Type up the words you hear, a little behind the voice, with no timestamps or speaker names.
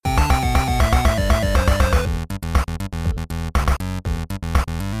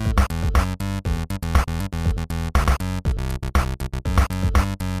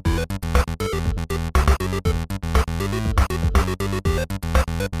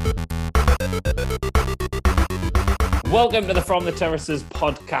Welcome to the From the Terraces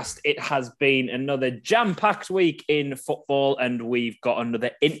podcast. It has been another jam-packed week in football, and we've got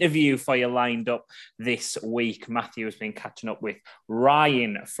another interview for you lined up this week. Matthew has been catching up with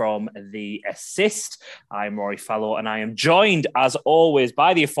Ryan from The Assist. I'm Rory Fallow, and I am joined, as always,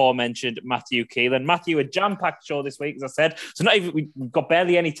 by the aforementioned Matthew Keelan. Matthew, a jam-packed show this week, as I said. So not even we've got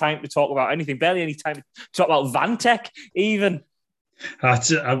barely any time to talk about anything, barely any time to talk about Vantec, even.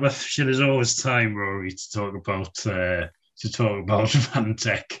 I'm sure there's always time, Rory, to talk about Vantec,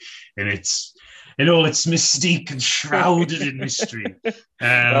 and it's all its mystique and shrouded in mystery.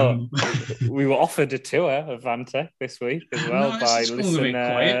 Well, we were offered a tour of Vantec this week as well by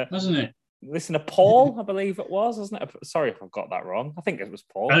listener, wasn't it? Listener Paul, I believe it was, wasn't it? Sorry if I've got that wrong. I think it was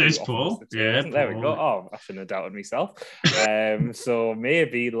Paul. It is Paul. Yeah, Paul. There we go. Oh, I shouldn't have doubted myself. So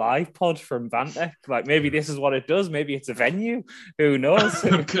maybe live pod from Vantec. Like maybe this is what it does. Maybe it's a venue. Who knows?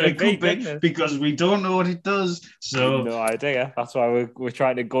 It could be, because we don't know what it does. So no idea. That's why we're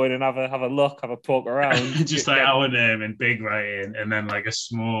trying to go in and have a look, have a poke around. Just like our name in big writing, and then like a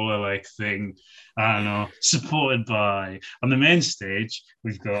smaller thing. I don't know, supported by, on the main stage,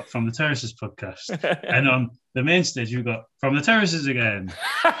 we've got From the Terraces podcast. And on the main stage, we've got From the Terraces again.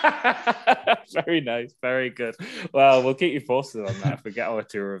 Very nice, very good. Well, we'll keep you posted on that if we get our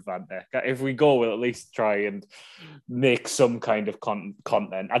tour of Vantec. If we go, we'll at least try and make some kind of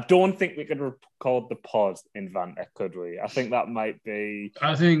content. I don't think we could record the pod in Vantec, could we? I think that might be...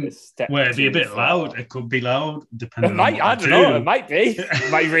 it'd be a bit loud. It could be loud, depending on what I don't know, it might be.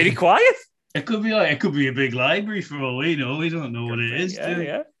 It might be really quiet. It could be a big library for all we know. We don't know what it is.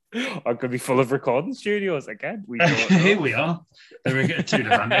 Yeah. Or it could be full of recording studios again. We don't know. Here we are. Then we get to the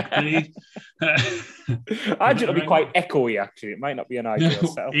Vantec, please. Actually, it'll be quite echoey. Actually, it might not be an ideal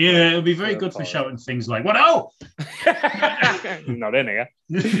setup. Yeah, it'll be very good for shouting things like "What? Oh!" Not in here.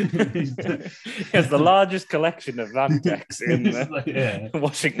 It's the largest collection of Vantecs in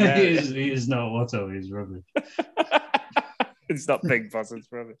Washington. He is not Otto. He's rubbish. It's not Big Boss's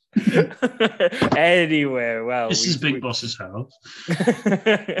rubbish. Anyway, well... This is Big Boss's house.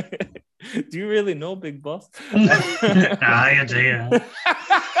 Do you really know Big Boss? I do.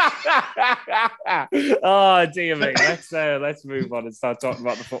 Oh, dear me. Let's move on and start talking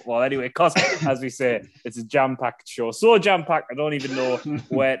about the football anyway, because, as we say, it's a jam-packed show. So jam-packed, I don't even know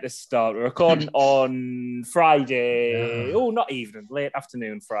where to start. We're recording on Friday. Oh, not evening, late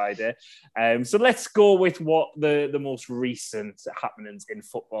afternoon Friday. So let's go with what the most recent happenings in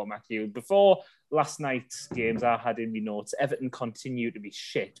football, Matthew. Before last night's games, I had in my notes, Everton continue to be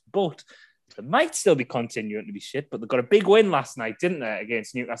shit, but they might still be continuing to be shit, but they got a big win last night, didn't they,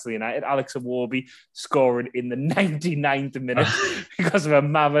 against Newcastle United? Alex Iwobi scoring in the 99th minute because of a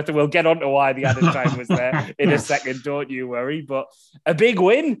mammoth. We'll get on to why the added time was there in a second, don't you worry. But a big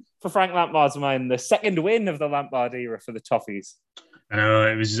win for Frank Lampard's mind, the second win of the Lampard era for the Toffees. I know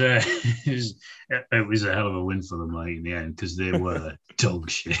it was a hell of a win for them, in the end, because they were dog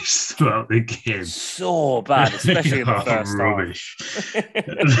shit throughout the game. So bad, especially in the first rubbish.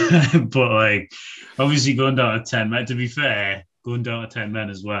 But obviously going down to 10 men. To be fair, going down to 10 men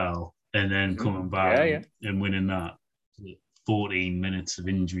as well, and then coming back and winning that 14 minutes of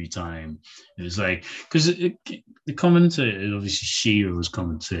injury time. It was because the commentator, obviously Shearer was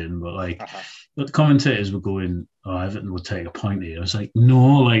commentating, but the commentators were going, "Oh, Everton will take a point here." I was like,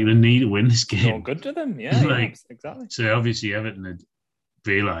 "No, they need to win this game." No good to them, yeah, exactly. So obviously Everton had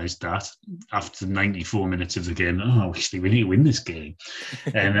realised that after 94 minutes of the game, obviously we need to win this game.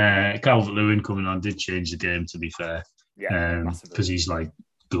 And Calvert-Lewin coming on did change the game, to be fair, because he's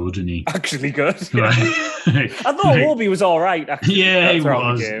good, and he actually good. Yeah. I thought Iwobi was all right. Actually, he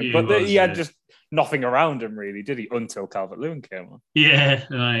was, the game, but he had just nothing around him really, did he? Until Calvert-Lewin came on.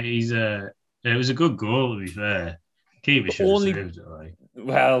 Yeah, he's it was a good goal, to be fair. Keeper should have saved it,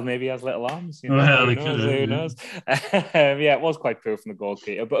 Well, maybe he has little arms. Well, who knows? It was quite poor from the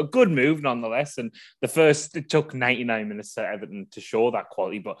goalkeeper, but a good move nonetheless. And it took 99 minutes for Everton to show that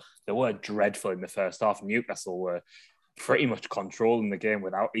quality, but they were dreadful in the first half. Newcastle were pretty much controlling the game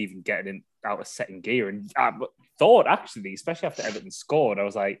without even getting out of second gear. And I thought, actually, especially after Everton scored, I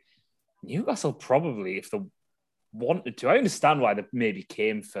was like, Newcastle probably, if they wanted to, I understand why they maybe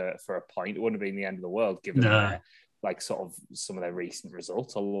came for a point. It wouldn't have been the end of the world, given sort of some of their recent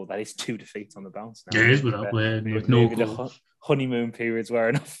results, although that is 2 defeats on the bounce now. It is without playing, with no goals. Honeymoon periods were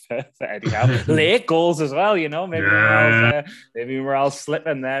enough for Eddie Howe. Late goals as well, maybe morale's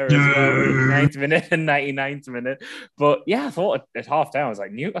slipping there as well. 9th minute and 99th minute. But yeah, I thought at half time, I was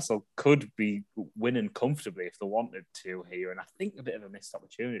like, Newcastle could be winning comfortably if they wanted to here. And I think a bit of a missed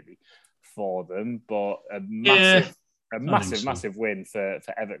opportunity for them, but a massive A massive win for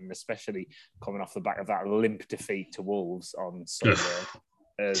Everton, especially coming off the back of that limp defeat to Wolves on Sunday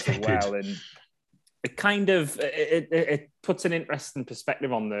as well. And it kind of it puts an interesting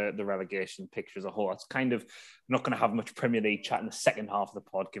perspective on the relegation picture as a whole. It's kind of not going to have much Premier League chat in the second half of the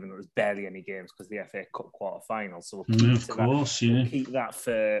pod, given that there's barely any games because the FA Cup quarter-final. So we'll keep that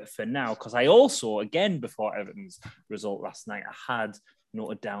for now. Because I also, again, before Everton's result last night, I had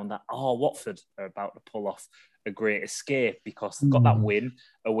noted down that Watford are about to pull off a great escape because they've got that win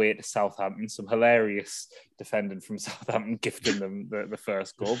away to Southampton, some hilarious defending from Southampton gifting them the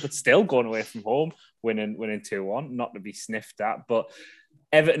first goal, but still going away from home, winning 2-1, not to be sniffed at. But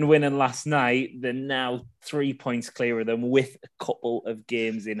Everton winning last night, they're now 3 points clear of them with a couple of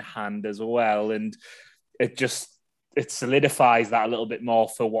games in hand as well. And it solidifies that a little bit more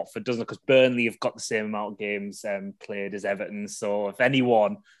for Watford, doesn't it? Because Burnley have got the same amount of games played as Everton. So if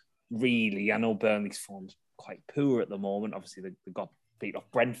anyone really, I know Burnley's formed quite poor at the moment. Obviously, they got beat off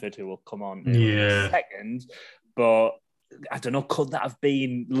Brentford, who will come on in a second. But I don't know, could that have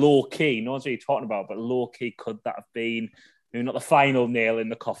been low-key? No one's really talking about it, but low-key, could that have been maybe not the final nail in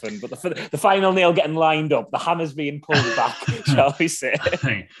the coffin, but the final nail getting lined up, the hammer's being pulled back, shall we say? I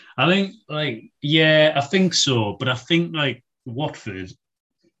think, I think so. But I think, Watford,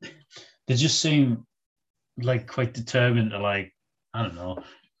 they just seem, quite determined to, I don't know,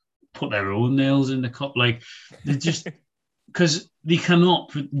 put their own nails in the cup. They just... Because they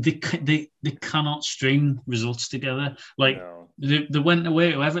cannot string results together. They went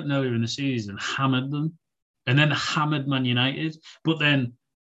away to Everton earlier in the season, hammered them, and then hammered Man United. But then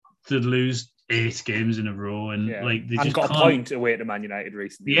they'd lose 8 games in a row, and they just got a point away to Man United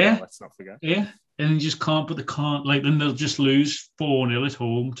recently. Yeah, let's not forget. Yeah, and they just can't. But they can't. Then they'll just lose 4-0 at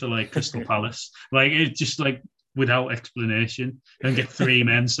home to Crystal Palace. It's just without explanation, and get 3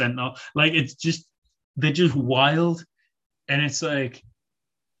 men sent off. It's just they're just wild. And it's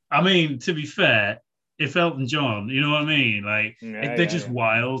to be fair, if Elton John, you know what I mean? They're just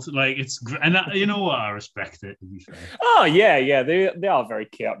wild. It's and you know what? I respect it, to be fair. Oh, yeah. They are a very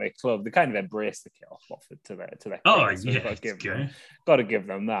chaotic club. They kind of embrace the chaos Watford to their got to give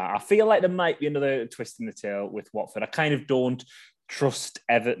them that. I feel like there might be another twist in the tail with Watford. I kind of don't trust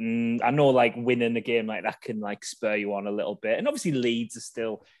Everton. I know winning a game like that can spur you on a little bit. And obviously Leeds are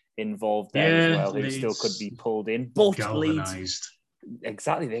still involved there as well, who still could be pulled in. But Leeds,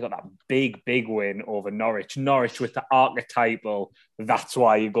 exactly, they got that big win over Norwich. Norwich with the archetypal, that's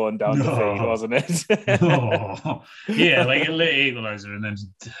why you're going down the field, wasn't it? Yeah, a late equaliser and then,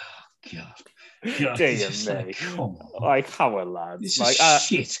 God. Dear me. Come on. How are lads? It's a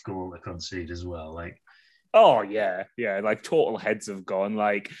shit goal to concede as well, Oh, yeah. Total heads have gone.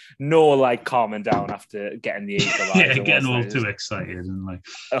 No, calming down after getting the equaliser. Getting all too excited. And,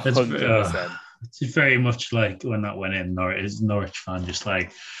 100%. It's very much when that went in, Norwich fan just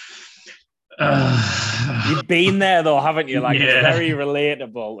You've been there though, haven't you? It's very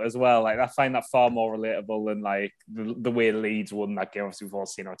relatable as well. I find that far more relatable than the way Leeds won that game. Obviously, we've all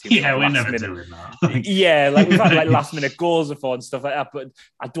seen our team. Yeah, we're never doing that. We've had last minute goals before and stuff like that. But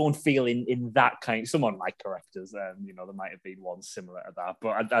I don't feel in that kind. Someone might correct us. There might have been one similar to that.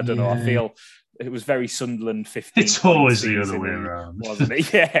 But I don't know. I feel it was very Sunderland 15. It's always the other way around, wasn't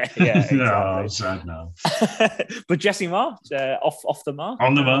it? Yeah. Exactly. No, I'm sad now. But Jesse Marsch off the mark.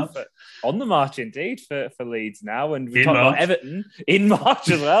 On the mark. On the march indeed for Leeds now, and we talk about Everton in March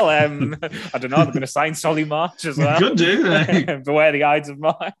as well. I don't know, they're going to sign Solly March as well. Could do. Beware the Ides of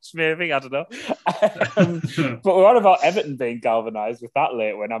March, maybe, I don't know. But we're on about Everton being galvanised with that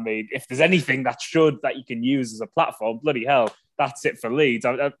late win. I mean, if there's anything that you can use as a platform, bloody hell, that's it for Leeds.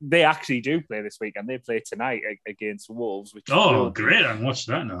 They actually do play this week, and they play tonight against Wolves. Which great! I watched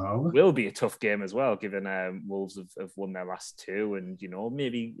that now. Will be a tough game as well, given Wolves have won their last 2, and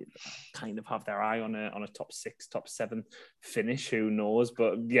maybe kind of have their eye on a top 6, top 7 finish. Who knows?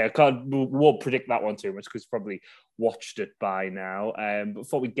 But yeah, we won't predict that one too much because probably watched it by now.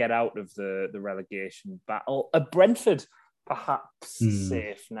 Before we get out of the relegation battle, Brentford perhaps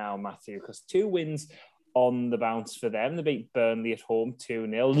safe now, Matthew, because 2 wins on the bounce for them. They beat Burnley at home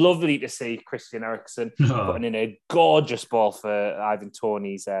 2-0. Lovely to see Christian Eriksen putting in a gorgeous ball for Ivan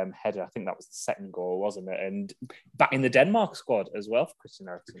Toney's header. I think that was the second goal, wasn't it? And back in the Denmark squad as well for Christian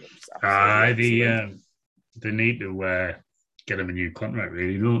Eriksen. They need to get him a new contract,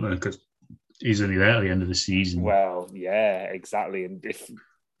 really, don't they? Because he's only there at the end of the season. Well, yeah, exactly. And if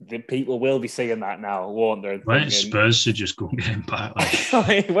the people will be seeing that now, won't they? Why don't Spurs should just go and get him back?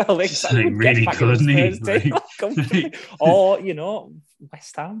 Well, exactly. Really couldn't. Or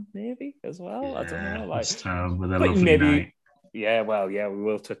West Ham maybe as well. I don't know. West Ham with a lovely night. Yeah, well, yeah, we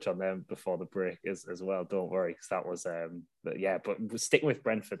will touch on them before the break as well. Don't worry, because that was, but sticking with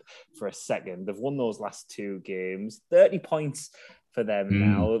Brentford for a second, they've won those last 2 games, 30 points for them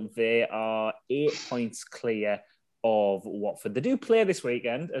now. They are 8 points clear of Watford. They do play this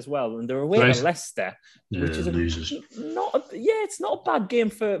weekend as well, and they're away to Leicester, which is it's not a bad game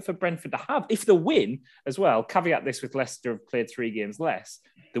for Brentford to have. If they win as well, caveat this with Leicester have played 3 games less,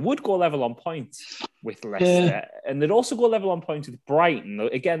 they would go level on points with Leicester, and they'd also go level on points with Brighton.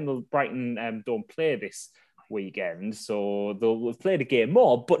 Again, Brighton don't play this weekend, so they'll have played a game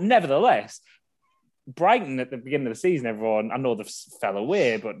more, but nevertheless, Brighton at the beginning of the season, I know they've fell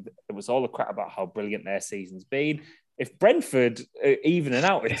away, but it was all the crap about how brilliant their season's been. If Brentford are evening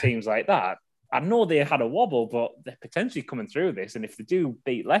out with teams like that, I know they had a wobble, but they're potentially coming through this. And if they do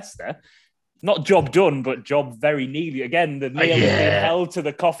beat Leicester, not job done, but job very nearly. Again, the nail is being held to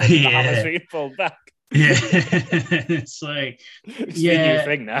the coffin, the hammer's being pulled back. Yeah, it's like it's the new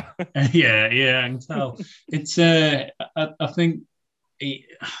thing now. I can tell. It's I think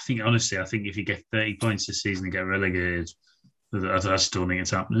if you get 30 points this season and get relegated, I just don't think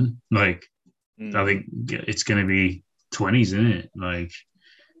it's happening. Like, I think it's going to be 20s, isn't it? Like,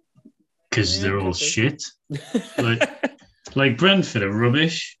 because they're all shit. like Brentford are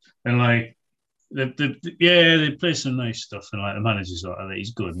rubbish, and like they play some nice stuff, and like the manager's like,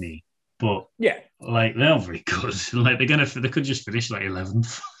 he's good, isn't he? But like they're not very good. Like they could just finish like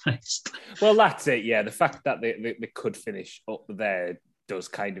 11th. Well, that's it. Yeah, the fact that they could finish up there does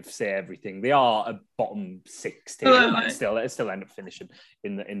kind of say everything. They are a bottom 6 team, and still end up finishing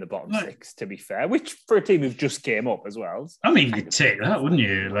in the bottom 6. To be fair, which for a team who've just came up as well. I mean, you'd take that, wouldn't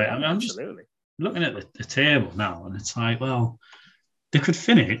you? Like, I'm just looking at the table now, and it's like, well, they could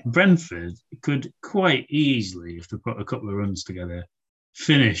finish. Brentford could quite easily, if they put a couple of runs together,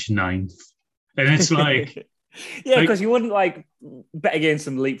 finish 9th, and it's like. Yeah, because you wouldn't like bet against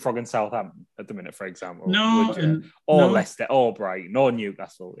them leapfrogging Southampton at the minute, for example. Or Leicester, or Brighton, or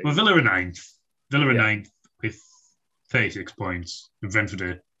Newcastle. Well, Villa are 9th. Villa are 9th with 36 points, and Brentford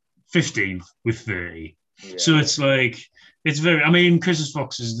are 15th with 30. Yeah. So it's like it's very. I mean, Chris's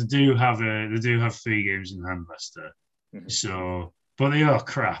Foxes they do have 3 games in hand, Leicester. Mm-hmm. So, but they are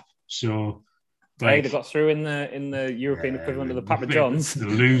crap. So. Like, they got through in the European equivalent of the Papa John's.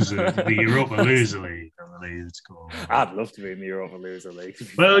 The Europa Loser League, I believe it's called. I'd love to be in the Europa Loser League.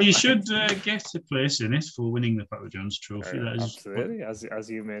 Well, you should get a place in it for winning the Papa John's trophy. Absolutely, as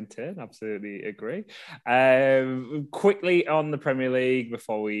you maintain, absolutely agree. Quickly on the Premier League,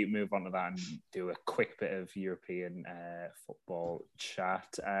 before we move on to that and do a quick bit of European football chat.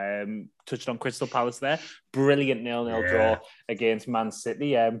 Touched on Crystal Palace there. Brilliant 0-0 draw against Man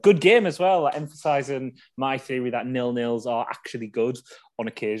City. Good game as well, emphasising my theory that 0-0s are actually good on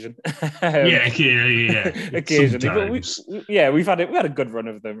occasion. Occasionally. But we had a good run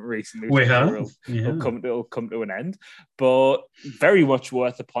of them recently. We have. It'll come to an end. But very much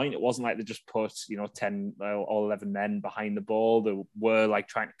worth the point. It wasn't like they just put 10 or 11 men behind the ball. They were like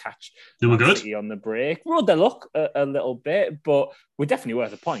trying to catch City on the break. Rode their luck a little bit, but we're definitely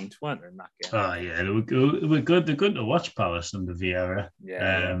worth a point, weren't they, in that game? Oh yeah, they were good. They're good to watch Palace under Vieira.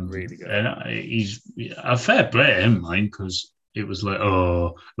 Yeah, really good. And he's a fair play to him, because it was like,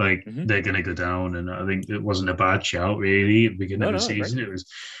 they're going to go down. And I think it wasn't a bad shout, really, at the beginning of the season. It was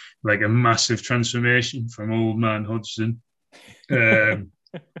like a massive transformation from old man Hodgson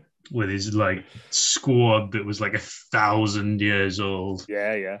with his like squad that was like 1,000 years old.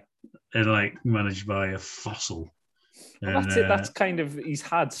 Yeah. And like managed by a fossil. Well, that's it. That's kind of, he's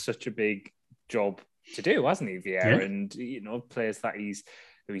had such a big job to do, hasn't he, Vieira? And, players that he's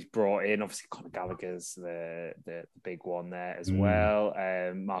brought in, obviously Conor Gallagher's the big one there as well.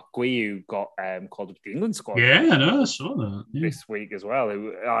 Mark Gui, who got called up to the England squad. Yeah, I know, I saw that. This week as well.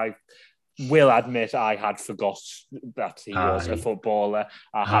 I will admit I had forgot that he was a footballer.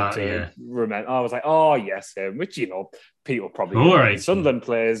 I had to remember. I was like, oh, yes, which, people probably Sunderland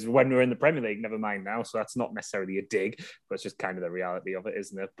players when we were in the Premier League, never mind now. So that's not necessarily a dig, but it's just kind of the reality of it,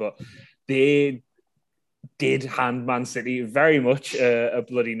 isn't it? But they did hand Man City very much a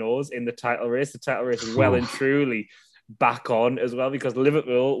bloody nose in the title race. The title race is well and truly back on as well, because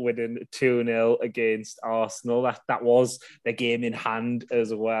Liverpool winning 2-0 against Arsenal, that was the game in hand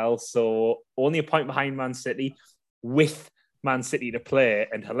as well. So only a point behind Man City with Man City to play,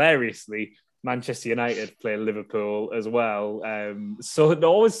 and hilariously Manchester United play Liverpool as well. So it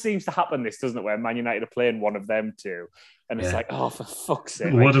always seems to happen, this, doesn't it, where Man United are playing one of them two. And it's like, oh, for fuck's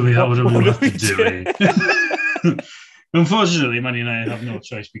sake. What do we have to do? Unfortunately, Man United have no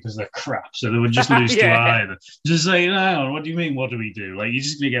choice because they're crap, so they would just lose to either. Just say, no, what do you mean, what do we do? Like, you're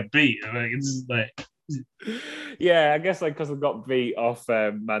just going to get beat. Like, it's Yeah, I guess like because they got beat off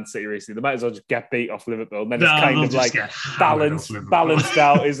Man City recently, they might as well just get beat off Liverpool. And then it's kind of like balanced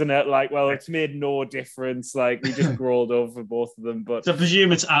out, isn't it? Like, well, it's made no difference. Like we just rolled over both of them. But so I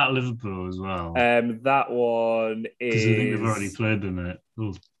presume it's at Liverpool as well. That one is. Because I think they've already played them at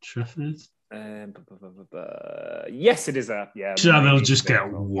Old Trafford. Yes, it is that. Yeah, so they'll just get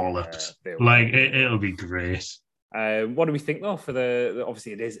walloped. It'll be great. What do we think though? For the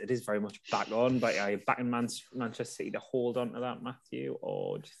obviously it is very much back on, but are you backing Manchester City to hold on to that, Matthew,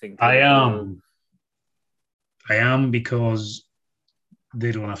 or do you think I am because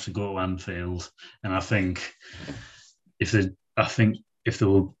they don't have to go to Anfield, and I think if they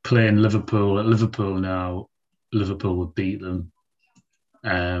were playing Liverpool at Liverpool now, Liverpool would beat them.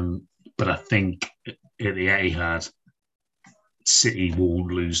 But I think at the Etihad, City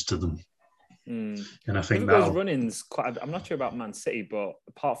won't lose to them. And I think those run-ins quite. I'm not sure about Man City, but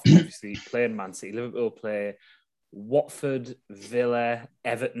apart from obviously playing Man City, Liverpool play Watford, Villa,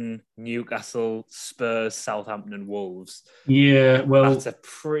 Everton, Newcastle, Spurs, Southampton, and Wolves. Yeah, well, that's a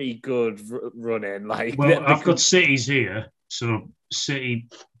pretty good run-in. Like, well, I've got City's here, so City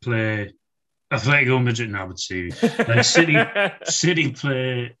play Atletico Madrid. Now, but City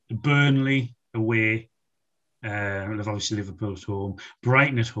play Burnley away. Obviously Liverpool at home,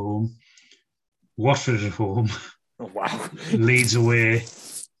 Brighton at home. Watford at home. Oh, wow. Leeds away.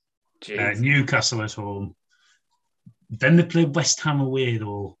 Newcastle at home. Then they play West Ham away,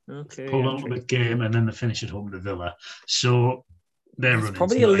 though. Okay. Pull out of the game, and then they finish at home to Villa. So they're running.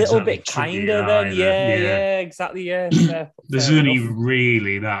 Probably a little bit kinder then. Yeah, exactly. Yeah. There's only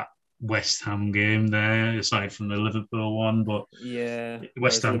really that West Ham game there, aside from the Liverpool one. But yeah,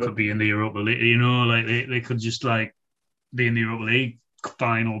 West Ham could be in the Europa League. You know, like they could just like be in the Europa League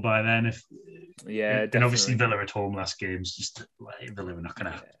final by then. And obviously Villa at home last game's just like Villa are not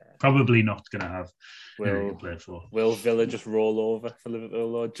going to probably not going to have to play for. Will Villa just roll over for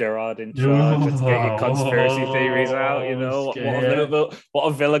Liverpool or Gerrard in charge? Let's get your conspiracy theories out. You know what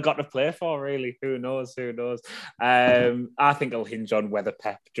have Villa got to play for? Really, who knows? I think it'll hinge on whether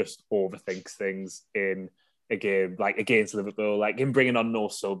Pep just overthinks things in a game like against Liverpool, like him bringing on no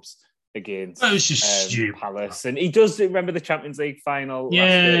subs against Palace. And he does remember the Champions League final last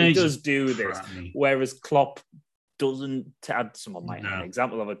year. He does do this, whereas Klopp doesn't. Someone might have an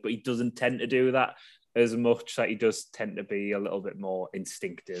example of it, but he doesn't tend to do that as much. Like he does tend to be a little bit more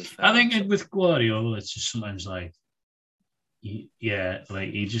instinctive. I think with Guardiola, it's just sometimes like, he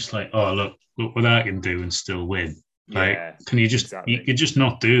just like, oh look what I can do and still win. Like, can you just you could just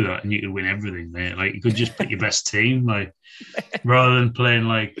not do that and you could win everything, mate. Like, you could just pick your best team, like rather than playing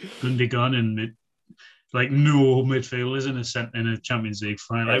like Gundogan and like no midfielders in a Champions League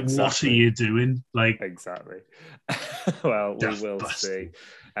final. Like, what are you doing? Like, exactly. Well, we will see.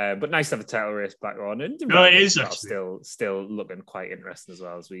 But nice to have a title race back on, and it is still looking quite interesting as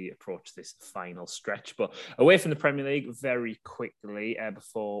well as we approach this final stretch. But away from the Premier League, very quickly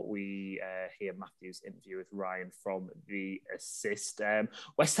before we hear Matthew's interview with Ryan from The Assist,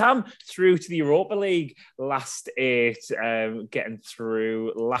 West Ham through to the Europa League last 8, getting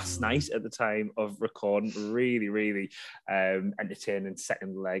through last night at the time of recording. Really entertaining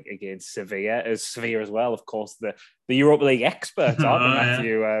second leg against Sevilla as well. Of course, the Europa League experts, aren't they,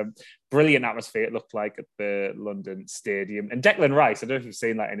 Matthew? Brilliant atmosphere it looked like at the London Stadium. And Declan Rice, I don't know if you've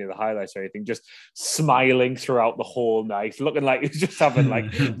seen like any of the highlights or anything, just smiling throughout the whole night, looking like he was just having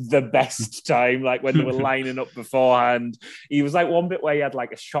like the best time. Like when they were lining up beforehand, he was like one bit where he had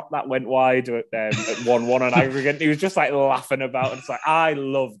like a shot that went wide at 1-1 on aggregate. He was just like laughing about it. It's like, I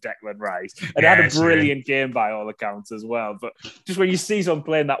love Declan Rice. And he had a brilliant game by all accounts as well. But just when you see someone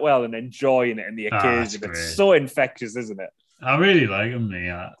playing that well and enjoying it in the occasion, it's so infectious, isn't it? I really like him,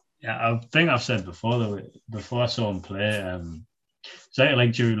 mate. I think I've said before I saw him play, it's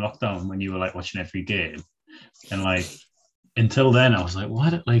like during lockdown when you were like watching every game, and like until then I was like,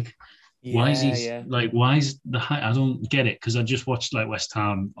 what? Like, why is he like? Why is the high? I don't get it, because I just watched like West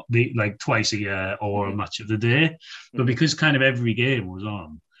Ham like twice a year or a match of the day, but because kind of every game was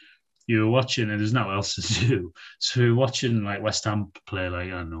on, you were watching and there's nothing else to do, so you're watching like West Ham play like, I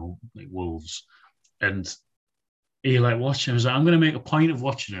don't know, like Wolves, and he like watching. I was like, I'm going to make a point of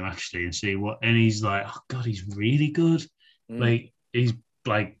watching him actually and see what. And he's like, oh god, he's really good. Like he's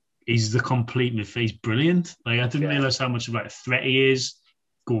the complete midfield. He's brilliant. Like I didn't realize how much of like a threat he is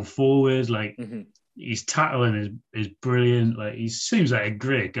going forward. Like his tackling is brilliant. Like he seems like a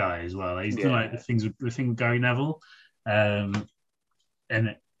great guy as well. Like, he's doing like the thing with Gary Neville, and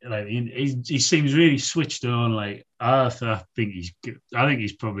like he seems really switched on. Like I think he's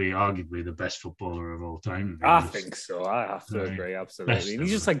probably arguably the best footballer of all time. I think so. I have to agree, absolutely. And he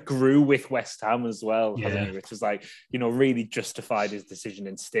just like grew with West Ham as well, hasn't he? Which is like, really justified his decision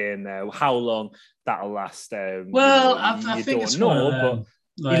in staying there. How long that'll last? Well, I think it's but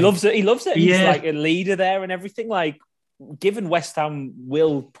like, he loves it. He loves it. Yeah. He's like a leader there and everything. Like, given West Ham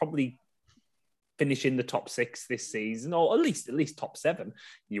will probably finish in the top 6 this season, or at least top 7,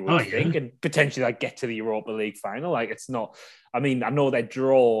 you would think, and potentially like get to the Europa League final. Like, it's not. I mean, I know their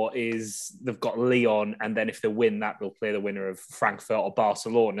draw is they've got Lyon, and then if they win that, they'll play the winner of Frankfurt or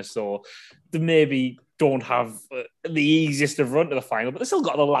Barcelona. So they maybe don't have the easiest of run to the final, but they still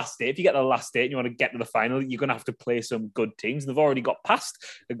got the last 8. If you get the last 8 and you want to get to the final, you're going to have to play some good teams. They've already got past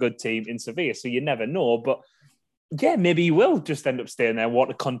a good team in Sevilla, so you never know. But yeah, maybe he will just end up staying there and want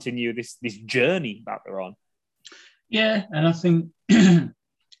to continue this journey that they're on. Yeah, and I think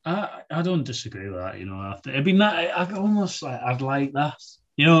I don't disagree with that. It'd be nice. I'd like that.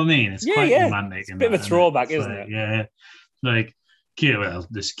 You know what I mean? It's quite romantic. It's a bit of a throwback, isn't it? Yeah, like well,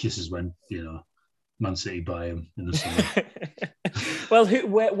 this kisses when Man City buy him in the summer. Well,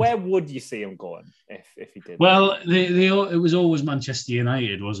 where would you see him going if he did? Well, it was always Manchester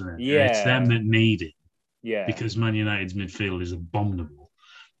United, wasn't it? Yeah, it's them that need it. Yeah, because Man United's midfield is abominable,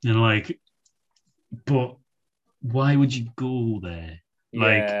 but why would you go there?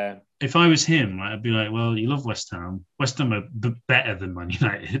 Like, if I was him, I'd be like, well, you love West Ham. West Ham are better than Man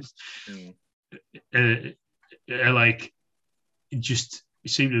United. It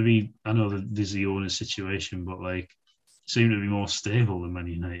seemed to be. I know that there's the owner situation, but like, seem to be more stable than Man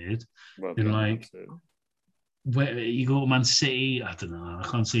United. Well, where you go to Man City, I don't know. I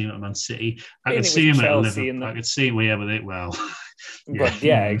can't see him at Man City. I could see him at Liverpool. I could see him with it. Well, but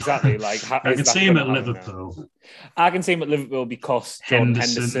exactly. Like, I could see him at Liverpool. Now? I can see him at Liverpool because Jordan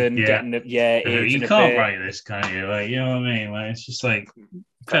Henderson getting you can't write this, can't you? Like, you know what I mean? Like, it's just like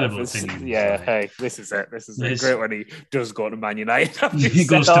incredible opinion. Yeah, hey, this is it. This is great when he does go to Man United. He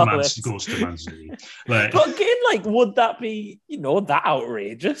goes to Man City. Like, but again, like, would that be that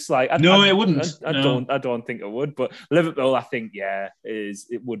outrageous? Like, it wouldn't. I don't think it would. But Liverpool, I think,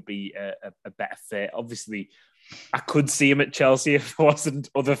 it would be a better fit. Obviously, I could see him at Chelsea if there wasn't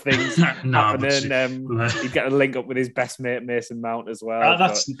other things happening. He'd get a link up with his best mate Mason Mount as well.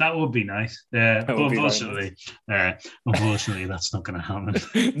 That would be nice. Yeah, but unfortunately, that's not going to happen.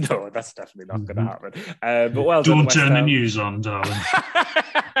 No, that's definitely not going to happen. But well, don't turn the news on, darling.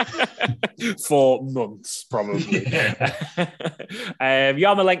 For months, probably.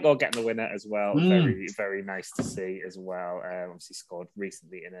 Yarmolenko getting the winner as well. Very, very nice to see as well. Obviously scored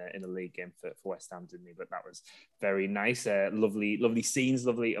recently in a league game for West Ham, didn't he? But that was very nice. Lovely scenes,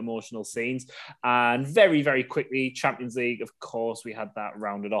 lovely emotional scenes. And very, very quickly, Champions League, of course, we had that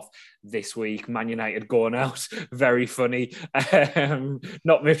rounded off this week. Man United going out. Very funny.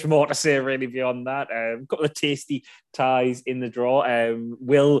 Not much more to say really beyond that. A couple of tasty ties in the draw.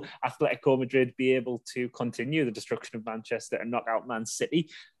 Will Atletico Madrid be able to continue the destruction of Manchester and knock out Man City?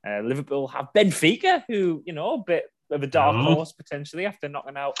 Liverpool have Benfica, who, a bit of a dark horse potentially after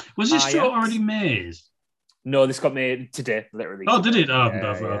knocking out. Was this draw already made? No, this got made today, literally. Oh, did it?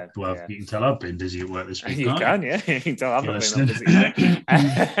 You can tell I've been busy at work this week. You can tell I've been busy.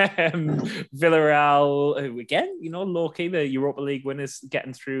 Villarreal, again, low-key, the Europa League winners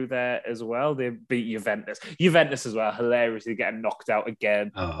getting through there as well. They beat Juventus. Juventus as well, hilariously getting knocked out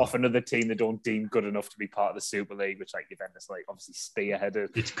again off another team they don't deem good enough to be part of the Super League, which, like, Juventus, obviously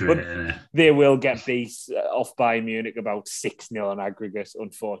spearheaded. It's great. But they will get beat off Bayern Munich about 6-0 on aggregate,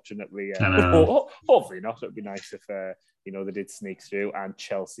 unfortunately. Hopefully not. It'd be nice if they did sneak through. And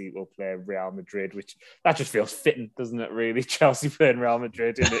Chelsea will play Real Madrid, which that just feels fitting, doesn't it? Really, Chelsea playing Real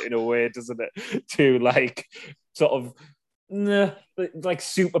Madrid in a way, doesn't it? To like sort of like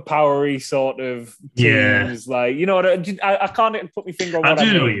superpowery sort of teams, like I can't put my finger on. I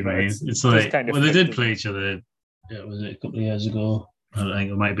do know what you mean. It's like kind of they did play each other. Yeah, was it a couple of years ago? I think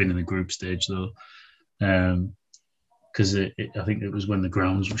it might have been in the group stage though, because I think it was when the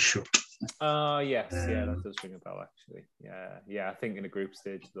grounds were shut. Oh, yes. That does ring a bell, actually. Yeah. I think in a group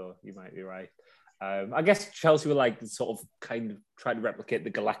stage, though, you might be right. I guess Chelsea were sort of kind of trying to replicate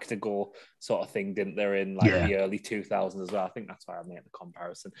the Galactico sort of thing, didn't they, in the early 2000s as well. I think that's why I made the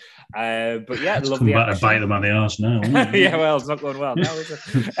comparison. But yeah, lovely. Come back to bite them on the arse now. Yeah, well, it's not going well now, is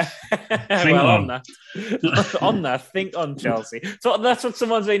it? On that, think on Chelsea. So that's what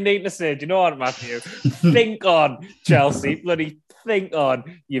someone's been needing to say. Do you know what, Matthew? Think on Chelsea. Bloody think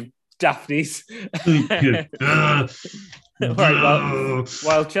on, you dafties. Right, well,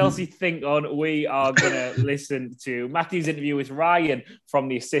 while Chelsea think on, we are going to listen to Matthew's interview with Ryan from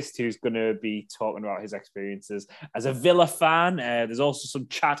The Assist, who's going to be talking about his experiences as a Villa fan. There's also some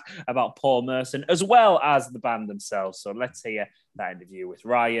chat about Paul Merson, as well as the band themselves. So let's hear that interview with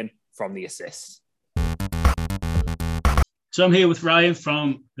Ryan from The Assist. So I'm here with Ryan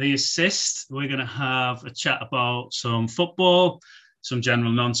from The Assist. We're going to have a chat about some football, some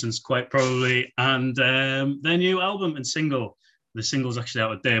general nonsense, quite probably, and their new album and single. The single's actually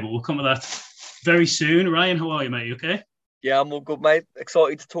out today, but we'll come to that very soon. Ryan, how are you, mate? You okay? Yeah, I'm all good, mate.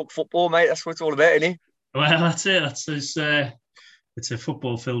 Excited to talk football, mate. That's what it's all about, isn't it? Well, that's it. It's a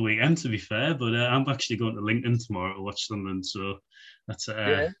football-filled weekend, to be fair, but I'm actually going to Lincoln tomorrow to watch Sunderland, so that's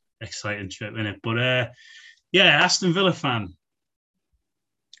an exciting trip, isn't it? But, Aston Villa fan.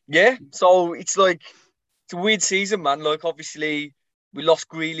 Yeah, so it's a weird season, man. Like, obviously, we lost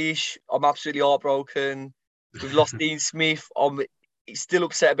Grealish. I'm absolutely heartbroken. We've lost Dean Smith. I'm still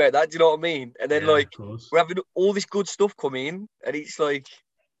upset about that. Do you know what I mean? And then, we're having all this good stuff coming, and it's like,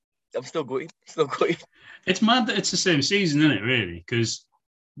 I'm still gutted. It's mad that it's the same season, isn't it, really? Because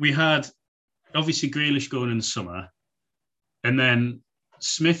we had, obviously, Grealish going in the summer, and then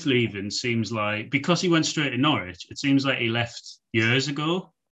Smith leaving seems like, because he went straight to Norwich, it seems like he left years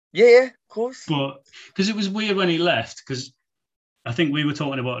ago. Yeah, of course. But, because it was weird when he left, because I think we were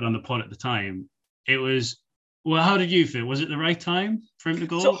talking about it on the pod at the time. It was, well, how did you feel? Was it the right time for him to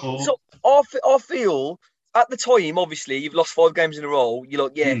go? So I feel at the time, obviously, you've lost 5 games in a row. You're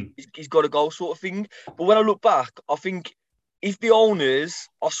like, he's got to go, sort of thing. But when I look back, I think if the owners,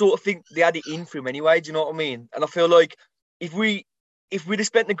 I sort of think they had it in for him anyway. Do you know what I mean? And I feel like if we'd have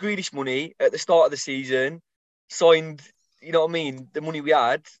spent the Grealish money at the start of the season, signed, you know what I mean, the money we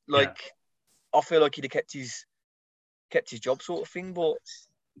had, I feel like he'd have kept his job, sort of thing. But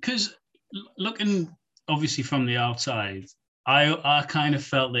because looking obviously from the outside, I kind of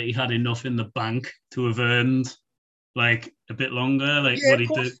felt that he had enough in the bank to have earned like a bit longer. Like what he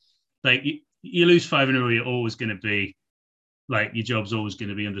did, like you lose 5 in a row, you're always going to be like, your job's always going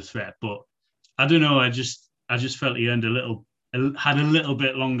to be under threat. But I don't know. I just felt he had a little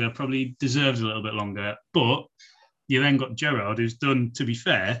bit longer, probably deserved a little bit longer. But you then got Gerrard, who's done, to be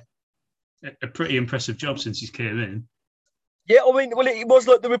fair, a pretty impressive job since he's came in. Yeah, I mean, well, it was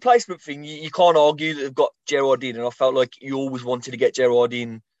like the replacement thing. You can't argue that they've got Gerrard in, and I felt like you always wanted to get Gerrard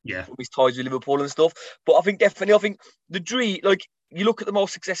in from his ties with Liverpool and stuff. But I think the dream, like, you look at the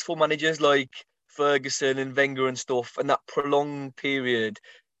most successful managers like Ferguson and Wenger and stuff, and that prolonged period,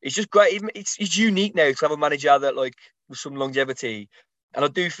 it's just great. It's unique now to have a manager that, like, with some longevity. And I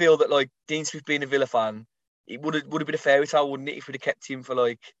do feel that, like, Dean Smith being a Villa fan, it would have been a fairy tale, wouldn't it, if we'd have kept him for,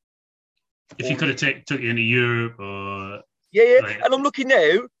 like... If he could have took you into Europe or... Yeah. Like, and I'm looking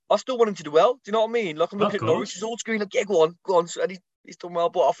now, I still want him to do well. Do you know what I mean? Like, I'm looking at Norwich, he's all screen, like, yeah, go on. And he's done well.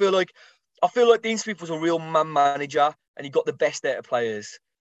 But I feel like Dean Smith was a real man manager, and he got the best out of players.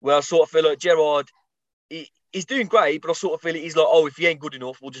 Where I sort of feel like Gerrard, he's doing great, but I sort of feel like he's like, if he ain't good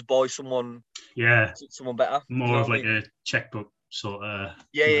enough, we'll just buy someone better. More of like a checkbook sort of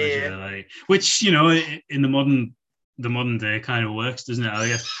manager. Like, which, you know, in the modern day kind of works, doesn't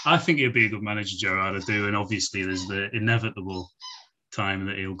it? I think he'll be a good manager, Gerrard, I do. And obviously there's the inevitable time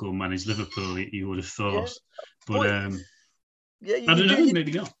that he'll go manage Liverpool, you would have thought. But I don't know,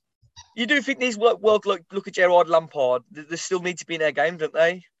 maybe not. You do think these work like, look at Gerrard, Lampard, they still need to be in their game, don't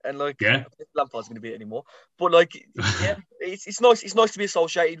they? And like, Lampard's going to be it anymore. But like, it's nice to be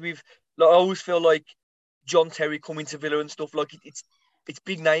associated with. Like, I always feel like John Terry coming to Villa and stuff. Like, it's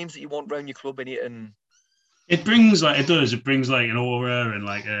big names that you want around your club, innit? And it brings like an aura, and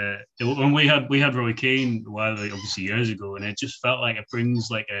like when we had Roy Keane obviously years ago, and it just felt like it brings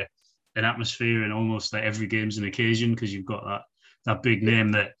like an atmosphere, and almost like every game's an occasion, because you've got that big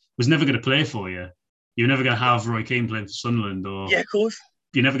name that was never going to play for you. You're never going to have Roy Keane playing for Sunderland, or of course,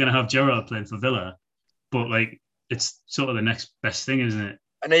 you're never going to have Gerrard playing for Villa. But like, it's sort of the next best thing, isn't it?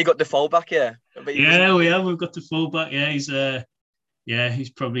 And then you got Defoe back, we've got Defoe back. He's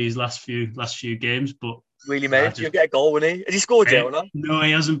probably his last few games, but really, mate, you'll get a goal, won't he? Has he scored yet or not? No,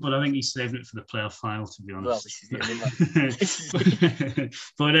 he hasn't, but I think he's saving it for the playoff final, to be honest.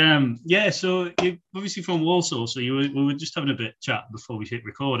 But so you're obviously from Walsall, so we were just having a bit of chat before we hit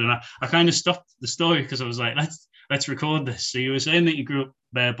record, and I kind of stopped the story because I was like, let's record this. So you were saying that you grew up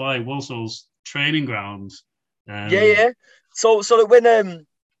there by Walsall's training grounds. So when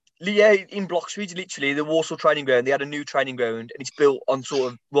in Bloxbridge, literally the Walsall training ground, they had a new training ground, and it's built on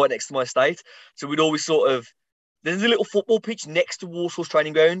sort of right next to my estate. So we'd always there's a little football pitch next to Walsall's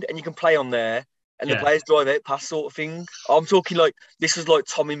training ground, and you can play on there, and the players drive out past, sort of thing. I'm talking like, this was like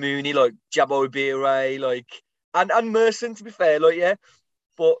Tommy Mooney, like Jabbo Ibire, like and Merson, to be fair, like, yeah.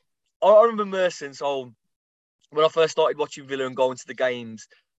 But I remember Merson. So when I first started watching Villa and going to the games,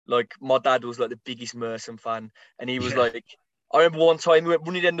 like, my dad was like the biggest Merson fan, and he was like, I remember one time he went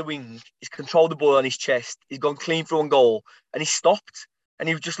running down the wing, he's controlled the ball on his chest, he's gone clean through on goal, and he stopped, and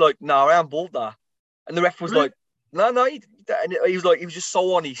he was just like, "No, I handballed that," and the ref was like, "No, and he was like, he was just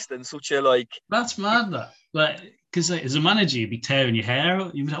so honest and such a like." That's mad, that, like, because like, as a manager, you'd be tearing your hair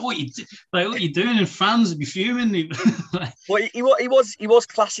out. You'd be like, what you doing? And fans would be fuming. Well, he was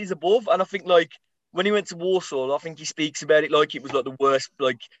classes above, and I think like when he went to Warsaw, I think he speaks about it like it was like the worst,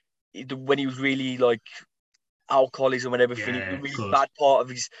 like when he was really like alcoholism and everything. It was a really bad part of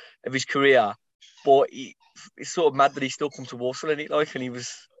his career, but it's sort of mad that he still come to Warsaw and he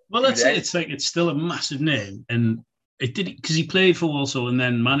was. Well, that's it. It's like it's still a massive name, and it did because he played for Warsaw and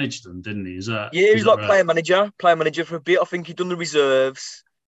then managed them, didn't he? Is that? Yeah, he was like right? player manager for a bit. I think he'd done the reserves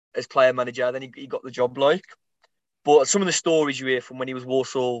as player manager, then he got the job, like. But some of the stories you hear from when he was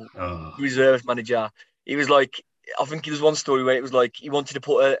Warsaw reserves manager, he was like, I think there was one story where it was like he wanted to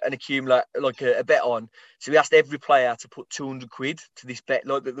put an accumulate, like a bet on. So he asked every player to put 200 quid to this bet,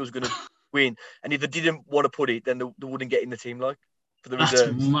 like that they was going to win. And if they didn't want to put it, then they wouldn't get in the team, like, for the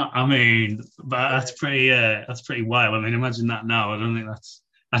reserves. I mean, but that's pretty wild. I mean, imagine that now. I don't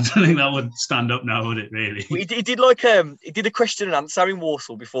think that would stand up now, would it? Really? He did like he did a question and answer in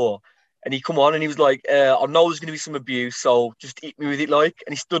Warsaw before. And he come on and he was like, I know there's going to be some abuse, so just hit me with it, like.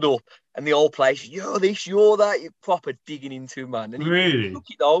 And he stood up, and the whole place, you're this, you're that, you're proper digging into, man. And really? He took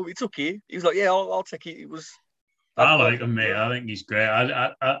it, though. He took it. He was like, yeah, I'll take it. It was. I like him, mate. I think he's great.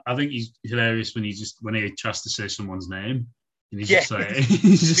 I think he's hilarious when he tries to say someone's name, and he's just like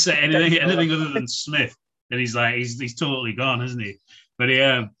he's just saying anything other than Smith, and he's like he's totally gone, isn't he? But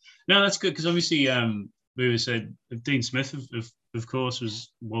no, that's good because obviously we said Dean Smith of course,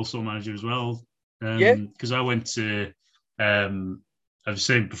 was Walsall manager as well. Because I went to, I've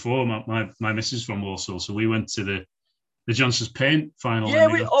said before, my missus from Walsall, so we went to the Johnson's Paint final. Yeah, I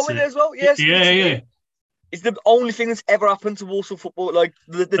went there as well. Yes, yeah. It's the only thing that's ever happened to Walsall football. Like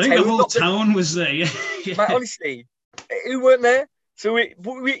the whole town was there. Yeah. Mate, honestly, who weren't there? So we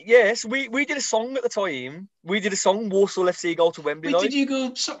did a song at the time. We did a song, Walsall FC Go to Wembley. Wait, did you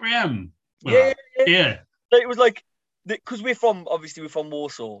go Supreme? Yeah. It was like, because we're from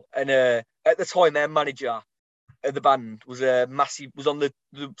Warsaw, and at the time their manager of the band was on the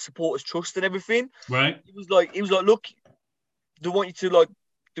supporters trust and everything. Right. He was like, look, they want you to like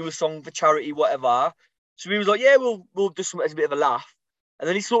do a song for charity, whatever. So he was like, yeah, we'll do something as a bit of a laugh. And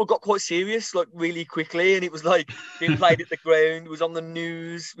then he sort of got quite serious, like really quickly, and it was like being played at the ground. It was on the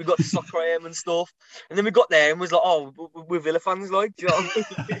news. We got to Soccer AM and stuff, and then we got there and was like, "Oh, we're Villa fans, like." Do you know what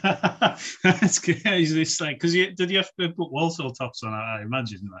I mean? That's good. It's like because did you have to put Walsall tops on? I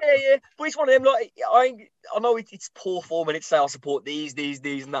imagine. Like. Yeah. But it's one of them. Like I know it's poor form and it's say I support these,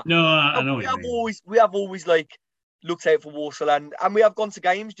 and that. No, I know. We have always like looked out for Walsall and we have gone to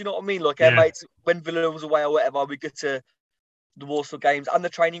games. Do you know what I mean? Like our mates, when Villa was away or whatever, we get to the Walsall games and the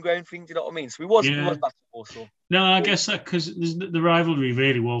training ground thing. Do you know what I mean? So we was back to Walsall. No, I guess that because the rivalry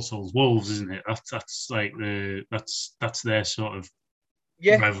really Walsall's Wolves, isn't it? That's like that's their sort of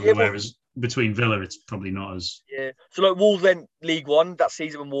rivalry. Whereas between Villa, it's probably not as So like Wolves went League One that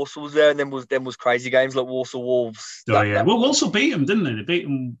season when Walsall was there, and then was crazy games like Walsall Wolves. Well, Walsall beat them, didn't they? They beat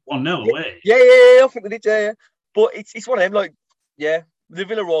them 1-0 away. Yeah. I think they did. Yeah. But it's one of them. Like the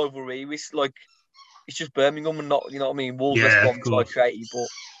Villa rivalry. It's just Birmingham and not, you know what I mean? Wolves try creative, but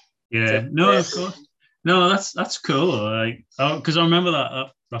of course. No, that's cool. Like, because I remember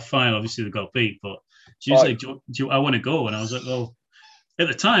that final. Obviously, they got beat, but she was like, I want to go," and I was like, "Well." At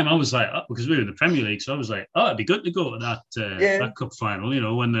the time, I was like, because we were in the Premier League, so I was like, it'd be good to go to that cup final, you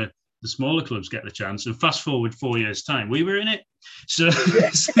know, when the smaller clubs get the chance. And fast forward 4 years' time, we were in it. So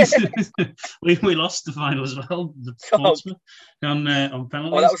we lost the final as well, the Portsmouth on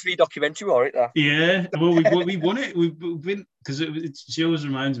penalties. Oh, that was the documentary, all right, there. Yeah, well, we won it. We've been, because she always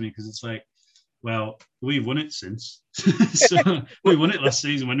reminds me, because it's like, well, we've won it since. So we won it last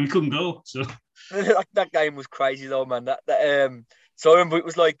season when we couldn't go. So that game was crazy, though, man. So I remember it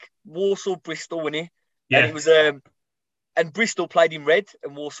was like Walsall, Bristol, wasn't it? Yeah. And it was and Bristol played in red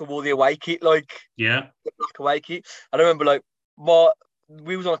and Walsall wore the away kit, like the black away kit. And I remember like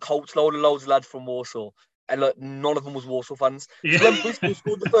we was on a coach load of loads of lads from Walsall, and like none of them was Walsall fans. Yeah. So when Bristol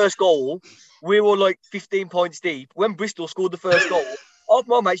scored the first goal, we were like 15 points deep. When Bristol scored the first goal, half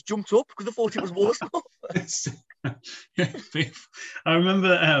my mates jumped up because they thought it was Walsall. I remember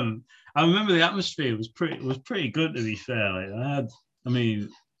the atmosphere was pretty good, to be fair. Like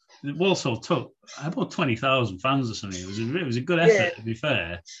Walsall took about 20,000 fans or something. It was a good effort, to be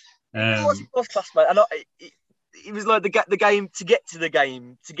fair. It was class, man. And it was like the game to get to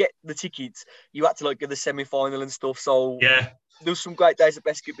the tickets. You had to like get the semi-final and stuff. So yeah, there was some great days at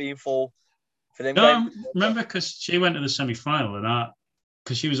Bescot being full for them. No, remember because she went to the semi-final and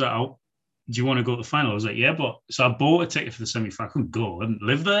because she was like, "Oh, do you want to go to the final?" I was like, "Yeah," but so I bought a ticket for the semi-final. I couldn't go, I didn't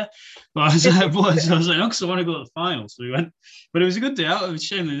live there, but I was like, "No," because I want to go to the final. So we went, but it was a good day out. It was a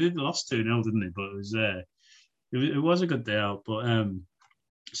shame they lost 2-0, didn't they? But it was a good day out. But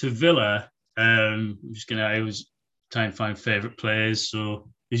so Villa, I'm just gonna I was trying to find favourite players. So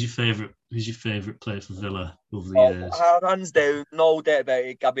who's your favourite player for Villa over the years? Hands down, no doubt about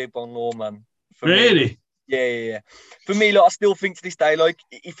it. Gabby Bonlaw, man. Really? Me. Yeah. For me, like, I still think to this day, like,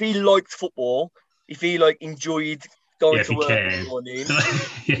 if he liked football, if he like enjoyed going to work in the morning,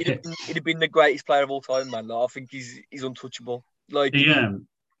 he'd have been the greatest player of all time, man. Like, I think he's untouchable. Like,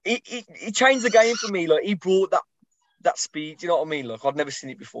 he changed the game for me. Like, he brought that speed. Do you know what I mean? Like, I'd never seen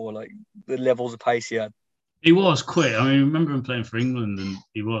it before. Like, the levels of pace he had. He was quick. I mean, I remember him playing for England, and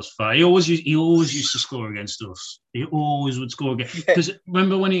he was fast. He always used to score against us. He always would score again. Because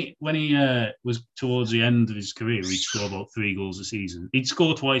remember when he was towards the end of his career, he'd score about 3 goals a season. He'd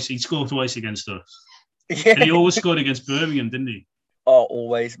score twice. He'd score twice against us. Yeah. And he always scored against Birmingham, didn't he? Oh,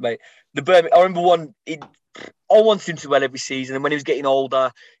 always, mate. The Birmingham. I remember one. I wanted him to well every season, and when he was getting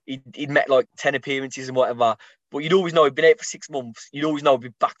older, he'd met like 10 appearances and whatever. But you'd always know he'd been out for 6 months. You'd always know he'd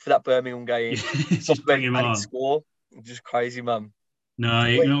be back for that Birmingham game. Just bring him on. Score. Just crazy, man. No,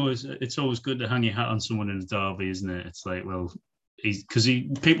 you know, it's always good to hang your hat on someone in the derby, isn't it? It's like, well, because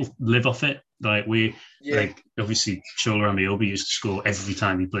people live off it. Like like obviously Shola Amiobi used to score every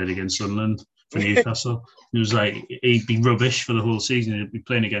time he played against Sunderland for Newcastle. It was like he'd be rubbish for the whole season. He'd be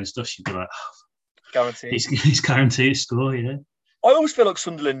playing against us. You'd be like, guaranteed. He's guaranteed to score, yeah. I always feel like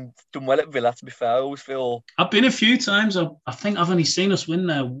Sunderland done well at Villa, to be fair. I always feel... I've been a few times. I think I've only seen us win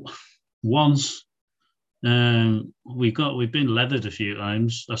there once. We've been leathered a few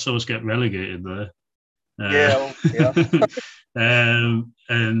times. I saw us get relegated there. And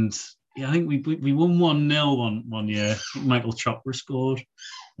I think we won 1-0 one year. Michael Chopra scored.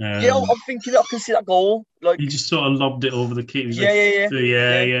 I'm thinking I can see that goal. Like he just sort of lobbed it over the keeper.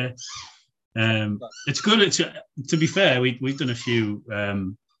 Yeah. It's good. To be fair, we've done a few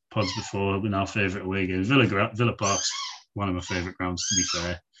pods before in our favourite away games. Villa Park's one of my favourite grounds. To be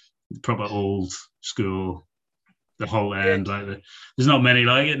fair, proper old school, the whole end. Like there's not many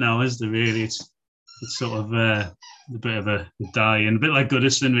like it now, is there? Really, it's sort of a bit of a dying, a bit like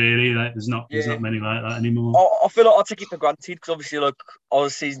Goodison. Really, like there's not many like that anymore. I feel like I take it for granted because obviously, like I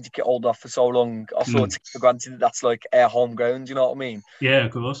was season ticket holder for so long. I sort of take it for granted that that's like our home ground. You know what I mean? Yeah,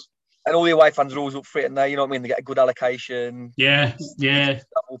 of course. And all the away fans are always up for it, and you know what I mean. They get a good allocation. Yeah.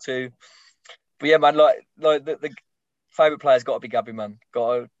 Level 2. But yeah, man, like the favourite player's got to be Gabby, man.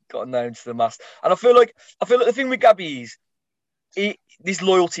 Got to known to the mast. And I feel like the thing with Gabby is this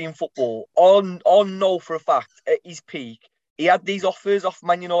loyalty in football. I know for a fact at his peak, he had these offers off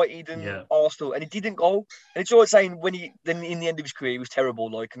Man United and Arsenal, and he didn't go. And it's always saying then in the end of his career, he was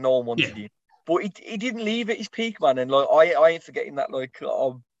terrible. Like no one wanted him, but he didn't leave at his peak, man. And like I ain't forgetting that. Like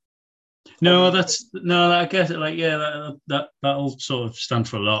I guess like that'll sort of stand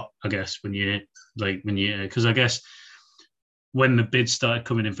for a lot. I guess when you because I guess when the bids started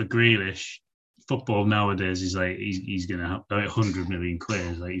coming in for Grealish, football nowadays is like he's gonna have like 100 million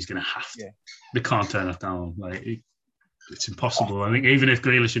quid. Like he's gonna have to. They can't turn that down. Like it's impossible. I think even if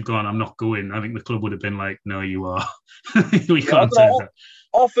Grealish had gone, I'm not going. I think the club would have been like, no, you are. We can't turn that.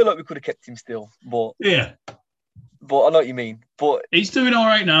 I feel like we could have kept him still, but But I know what you mean. But he's doing all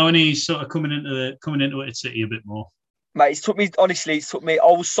right now, and he's sort of coming into it City a bit more. Mate, it took me. I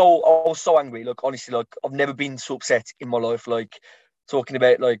was so angry. Like honestly, like I've never been so upset in my life. Like talking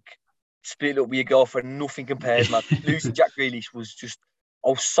about like splitting up with your girlfriend, nothing compares, man. Losing Jack Grealish was just. I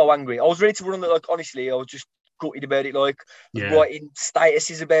was so angry. I was ready to run. Like honestly, I was just gutted about it. Like writing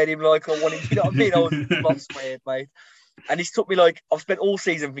statuses about him. Like I wanted. You know what I mean? I was lost my head, mate. And it's took me like I've spent all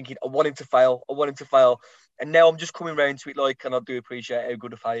season thinking I want him to fail. And now I'm just coming round to it, like, and I do appreciate how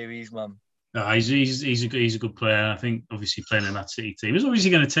good a player he is, man. No, he's a good player. I think obviously playing in that City team, it's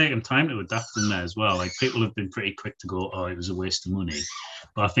obviously going to take him time to adapt in there as well. Like people have been pretty quick to go, oh, it was a waste of money,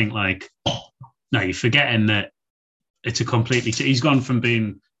 but I think like, no, you're forgetting that it's a completely. He's gone from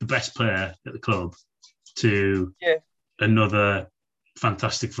being the best player at the club to another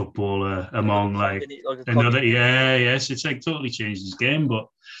fantastic footballer among like another. Yes, it's like totally changed his game. But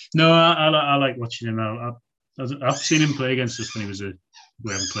no, I like watching him. I've seen him play against us when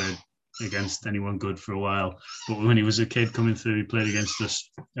we haven't played against anyone good for a while. But when he was a kid coming through, he played against us.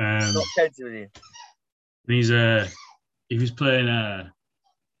 Not kids, really. And he was playing. I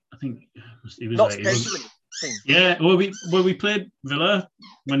think he was not like, thing. Yeah, well, we played Villa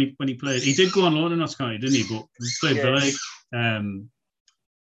when he played. He did go on loan in Notts County, didn't he? But we played Villa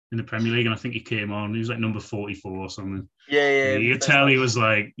in the Premier League, and I think he came on. He was like number 44 or something. Yeah. You could tell he was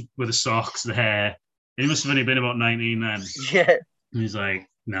like with the socks, the hair. He must have only been about 19 then. Yeah. And he's like,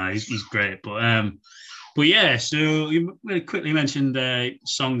 he's great. But yeah. So you quickly mentioned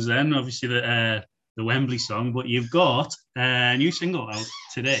songs. Then obviously the Wembley song, but you've got a new single out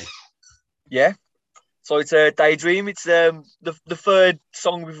today. Yeah. So it's a Daydream. It's the third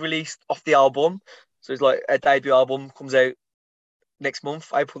song we've released off the album. So it's like a debut album, comes out next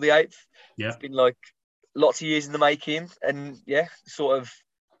month, April the 8th. Yeah. It's been like lots of years in the making, and yeah, sort of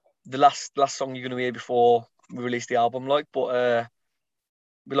the last song you're going to hear before we release the album. But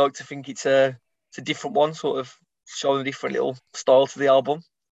we like to think it's a different one, sort of showing a different little style to the album.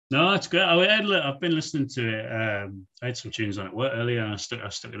 No, it's great. I've been listening to it. I had some tunes on it earlier, and I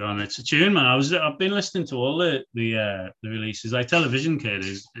stuck it on. It's a tune, man. I've been listening to all the releases. Like Television Kid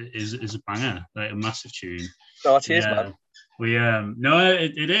is a banger, like a massive tune. Oh, cheers, man.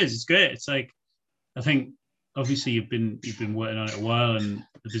 It is. It's great. It's like, I think obviously you've been working on it a while, and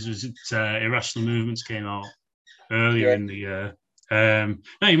this was Irrational Movements came out earlier in the year.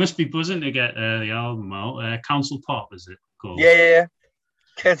 No, you must be buzzing to get the album out. Council Pop, is it called? Yeah.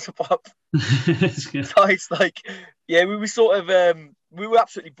 Council Pop. So it's like, yeah, we were sort of we were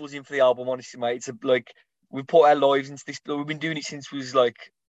absolutely buzzing for the album, honestly, mate. It's like we put our lives into this. We've been doing it since we was like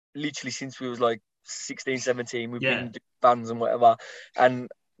 16, 17. We've been doing bands and whatever, and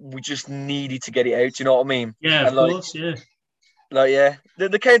we just needed to get it out. Do you know what I mean? Yeah, and of course, yeah. Like, yeah,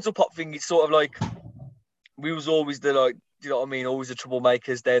 the Council Pop thing is sort of like we was always the like. Do you know what I mean? Always the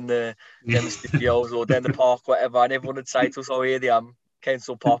troublemakers, then the studios, or then the park, whatever, and everyone would say to us, "Oh, here they am,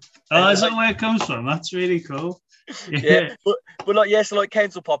 Council Pop." Oh, is that where it comes from? That's really cool. Yeah, but like, so like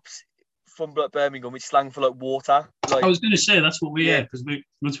Council Pop's from Birmingham, it's slang for like water. Like, I was going to say that's what because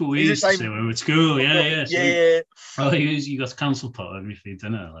that's what we used to say when we were at school. Yeah. Yeah. Oh, you got Council Pop every feed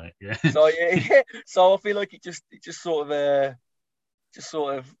dinner, like So I feel like it just sort of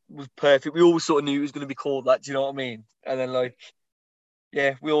was perfect. We always sort of knew it was going to be called that. Do you know what I mean? And then like,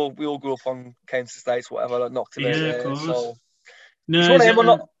 yeah, we all grew up on Council Estates, whatever, like knocked it out. Of course. So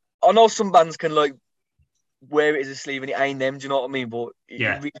no, I know some bands can like wear it as a sleeve and it ain't them. Do you know what I mean? But it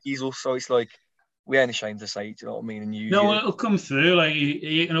really is also. It's like we ain't ashamed to say it. Do you know what I mean? And it'll come through. Like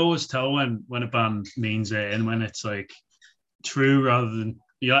you can always tell when a band means it and when it's like true rather than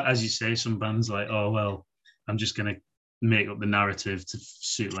as you say, some bands like, oh well, I'm just gonna make up the narrative to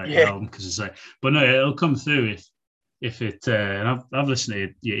suit like the album because it's like, but no, it'll come through if it. And I've listened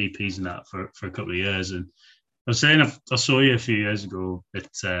to your EPs and that for a couple of years, and I was saying I saw you a few years ago at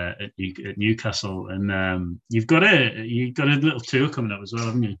Newcastle, and you've got a little tour coming up as well,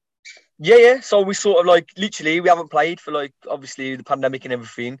 haven't you? Yeah. So we sort of like literally we haven't played for like obviously the pandemic and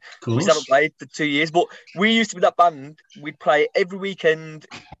everything. We haven't played for 2 years, but we used to be that band. We'd play every weekend,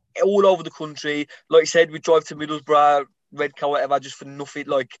 all over the country. Like you said, we'd drive to Middlesbrough, Redcar, whatever, just for nothing.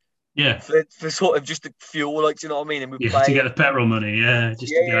 Like for sort of just the fuel, like, do you know what I mean? And we play to get the petrol money, to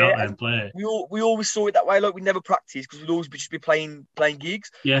get out there and play. We always saw it that way. Like we never practiced because we'd always just be playing gigs.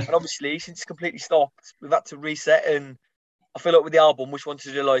 Yeah. And obviously, since it's completely stopped, we've had to reset. And I feel like with the album, we just wanted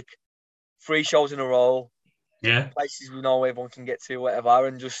to do like 3 shows in a row. Yeah. Places we know everyone can get to, whatever,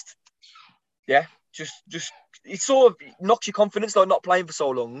 and just it sort of knocks your confidence, like not playing for so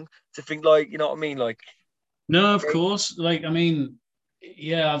long, to think like, you know what I mean, like. No, of course. Like, I mean,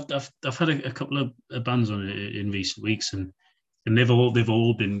 yeah, I've had a couple of bands on it in recent weeks, and they've all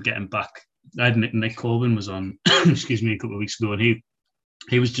been getting back. I had Nick Corbin was on, excuse me, a couple of weeks ago, and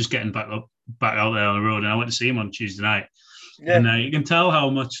he was just getting back out there on the road, and I went to see him on Tuesday night, and you can tell how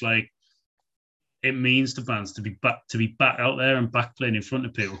much like it means to bands to be back out there and back playing in front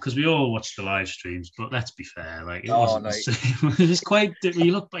of people, because we all watch the live streams, but let's be fair, like it wasn't the same. It's quite.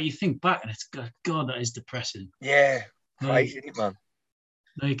 You look back, you think back, and it's God, that is depressing. Yeah, crazy, isn't it, man?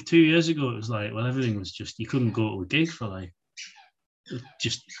 Like 2 years ago, it was like, well, everything was just, you couldn't go to a gig for like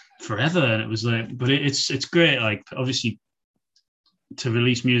just forever, and it was like, but it's great, like obviously to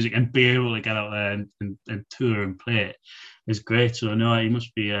release music and be able to get out there and tour and play it is great. So no, you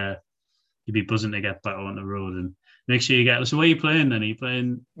must be you'd be buzzing to get back on the road and make sure you get. So where are you playing then? Are you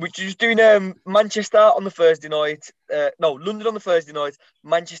playing? We're just doing Manchester on the Thursday night. London on the Thursday night,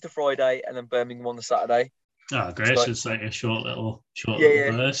 Manchester Friday, and then Birmingham on the Saturday. Oh, great! So it's like a short little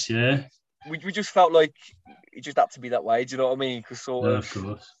burst, yeah. We just felt like it just had to be that way. Do you know what I mean? Because of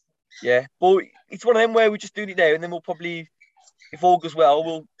course. Yeah, but it's one of them where we're just doing it now, and then we'll probably, if all goes well,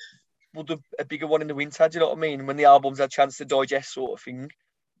 we'll do a bigger one in the winter. Do you know what I mean? When the album's had a chance to digest, sort of thing.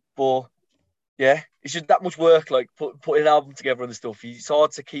 But yeah, it's just that much work, like putting an album together and stuff. It's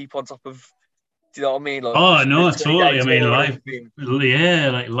hard to keep on top of. Do you know what I mean? Like, oh no, totally. I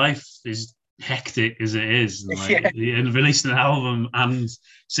mean, life is hectic as it is, and and releasing an album and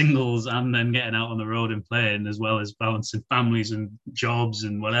singles, and then getting out on the road and playing, as well as balancing families and jobs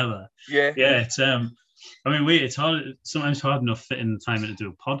and whatever. Yeah. It's I mean, it's hard. Sometimes hard enough fitting the time to do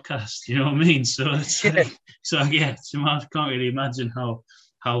a podcast. You know what I mean? So it's I can't really imagine how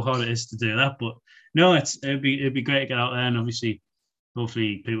hard it is to do that. But no, it'd be great to get out there, and obviously,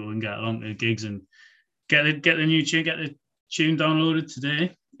 hopefully, people can get along to the gigs and get the new tune, get the tune downloaded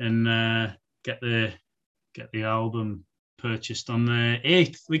today, and get the album purchased on the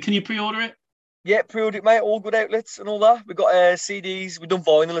 8th. Can you pre-order it? Yeah, pre-order it, mate. All good outlets and all that. We've got CDs. We've done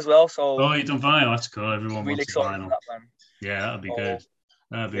vinyl as well. So you've done vinyl. That's cool. Everyone really wants excited vinyl. for that, man. Yeah, that'd be good.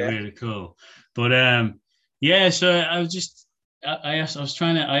 That'd be really cool. But so I was just I asked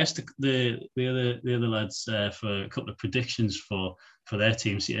the other lads for a couple of predictions for their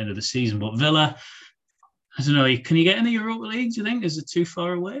teams at the end of the season. But Villa, I don't know. Can you get in the Europa League? Do you think? Is it too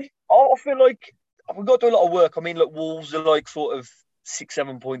far away? I feel like we've got to do a lot of work. I mean, look, Wolves are like sort of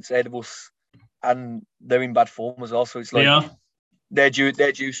 6-7 points ahead of us, and they're in bad form as well. So it's like they're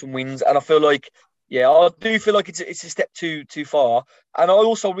due some wins, and I feel like I do feel like it's a step too far. And I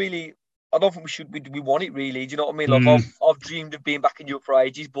also really, I don't think we want it really. Do you know what I mean? Like I've dreamed of being back in Europe for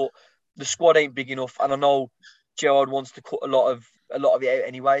ages, but the squad ain't big enough, and I know Gerrard wants to cut a lot of it out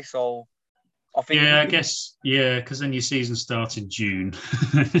anyway. So I think I guess because then your season starts in June.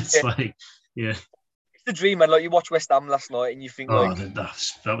 It's like it's the dream, man. Like you watch West Ham last night, and you think that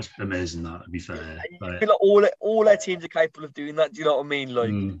was amazing. That, to be fair, I feel like all their teams are capable of doing that. Do you know what I mean?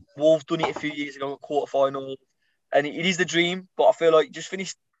 Like Wolves done it a few years ago, quarterfinal, and it is the dream. But I feel like we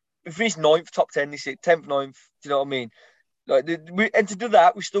finished 9th, top 10 this year, 10th, 9th. Do you know what I mean? Like and to do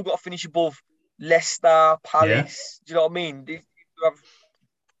that, we still got to finish above Leicester, Palace. Do you know what I mean? They have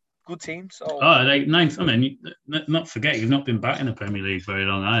good teams. So. Like 9th. I mean, not forget you've not been back in the Premier League very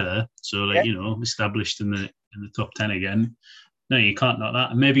long either. So established in the top 10 again. No, you can't knock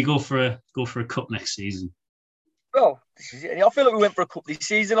that. And maybe go for a cup next season. Well, this is it. I feel like we went for a cup this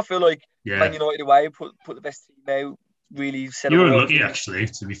season. I feel like Man United away, put the best team out. Really set. You were lucky, actually.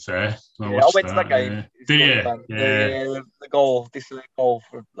 To be fair, I went to that game. The goal. This is a goal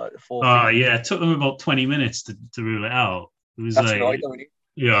for like the fourth. Oh yeah, it took them about 20 minutes to rule it out. It was That's right, don't you?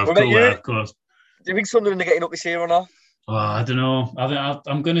 Yeah, of course. Do you think Sunderland are getting up this year or not? Oh, I don't know.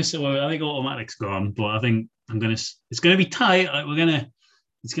 I'm going to say. Well, I think automatic's gone, but I think it's going to be tight.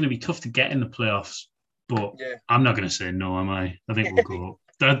 It's going to be tough to get in the playoffs. But I'm not going to say no, am I? I think we'll go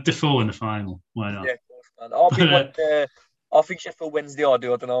up. Defoe in the final. Why not? Yeah, of course, man. I think Sheffield Wednesday. I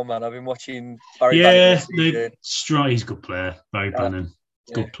don't know, man. I've been watching Barry Bannon. He's a good player, Barry Bannon.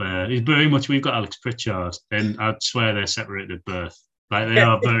 Good player. He's very much. We've got Alex Pritchard, and I'd swear they're separated at birth. Like they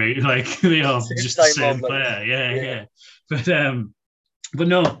are very, they are just the same player. Yeah. But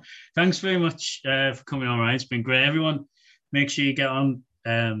no, thanks very much for coming on, Ryan. It's been great. Everyone, make sure you get on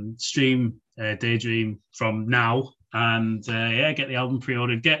stream Daydream from now, and get the album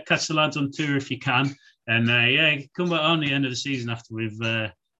pre-ordered. Catch the lads on tour if you can, and come back on the end of the season after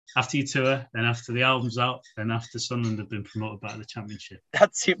your tour, then after the album's out, then after Sunderland have been promoted back to the Championship.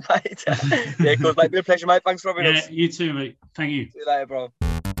 That's it, mate. Yeah, good, mate. Been a pleasure, mate. Thanks for having us. Yeah, you too, mate. Thank you. See you later, bro.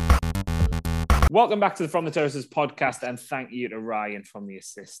 Welcome back to the From the Terraces podcast, and thank you to Ryan from the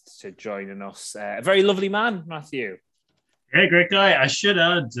Assist to joining us. A very lovely man, Matthew. Yeah, great guy. I should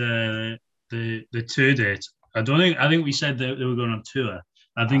add the tour date. I think we said that they were going on tour.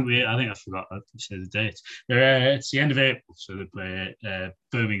 I think I forgot to say the date. It's the end of April, so they play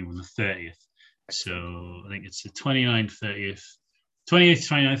Birmingham on the 30th. So I think it's the 29th, 30th, 28th,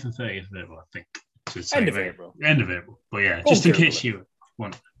 29th, and 30th of April, I think. So it's end of April. End of April. But yeah, just in case you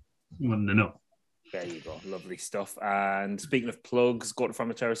want to know. There you go. Lovely stuff. And speaking of plugs, go to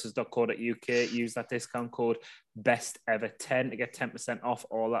fromtheterraces.co.uk. Use that discount code BESTEVER10 to get 10% off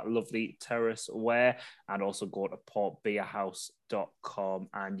all that lovely terrace wear. And also go to portbeerhouse.com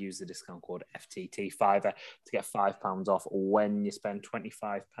and use the discount code FTT5 to get £5 off when you spend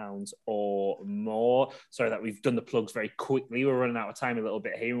 £25 or more. Sorry that we've done the plugs very quickly. We're running out of time a little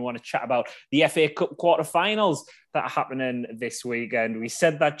bit here. We want to chat about the FA Cup quarterfinals that are happening this weekend. We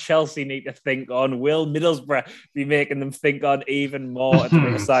said that Chelsea need to think on. Will Middlesbrough be making them think on even more at the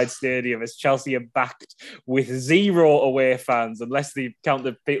Riverside Stadium, as Chelsea are backed with 0 away fans, unless they count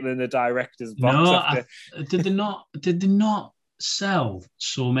the people in the director's box. Did they not sell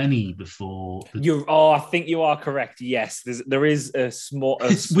so many before? I think you are correct. Yes, there is a small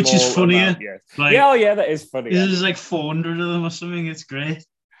which is funnier. Amount, yes. That is funny. There's like 400 of them or something. It's great.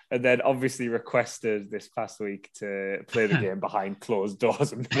 and then obviously requested this past week to play the game behind closed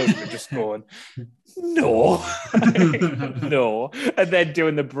doors, and Middlesbrough just going, no, no, and then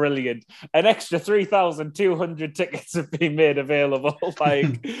doing the brilliant, an extra 3,200 tickets have been made available,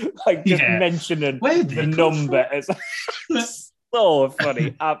 like just mentioning the number as so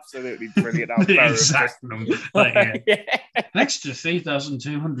funny, absolutely brilliant. The exact number, an extra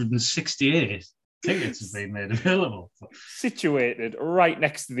 3,268 tickets have been made available. Situated right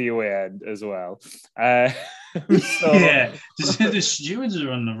next to the away end as well. The stewards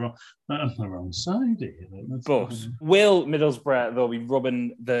are on the wrong side here. But will Middlesbrough, they'll be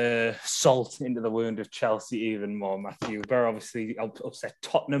rubbing the salt into the wound of Chelsea even more, Matthew? They're obviously upset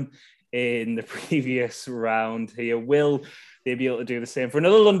Tottenham in the previous round here. Will they be able to do the same for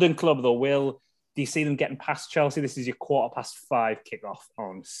another London club, though? Do you see them getting past Chelsea? This is your 5:15 kickoff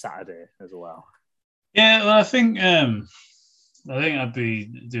on Saturday as well. Yeah, well, I think I'd be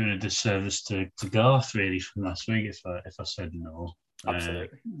doing a disservice to Garth really from last week if I said no.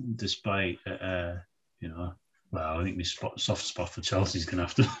 Absolutely. Despite well, I think my soft spot for Chelsea's going to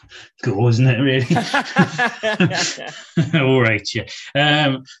have to go, isn't it? Really. All right,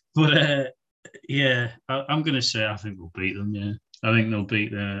 yeah. I'm going to say I think we'll beat them. Yeah, I think they'll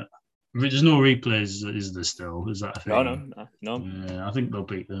beat the. There's no replays, is there still? Is that a thing? No. Yeah, I think they'll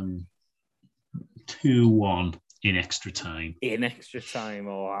beat them 2-1 in extra time.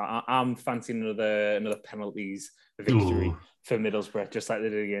 I'm fancying another penalties victory for Middlesbrough, just like they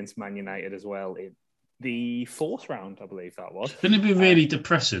did against Man United as well. The fourth round, I believe that was. Wouldn't it be really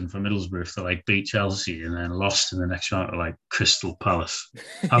depressing for Middlesbrough if they beat Chelsea and then lost in the next round to Crystal Palace,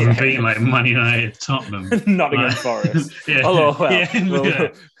 having beaten Man United, Tottenham, Nottingham Forest? Although,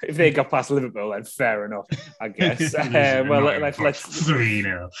 if they got past Liverpool, then fair enough, I guess. Let's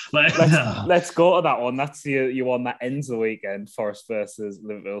 3-0. Let's go to that one. That's the one that ends the weekend. Forest versus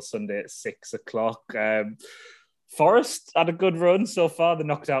Liverpool Sunday at 6:00. Forest had a good run so far. They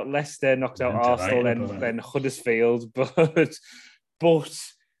knocked out Leicester, knocked out Arsenal, then Huddersfield. But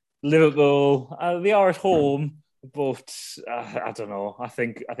Liverpool, they are at home. But I don't know. I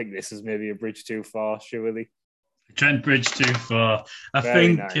think this is maybe a bridge too far, surely. Trent Bridge too far.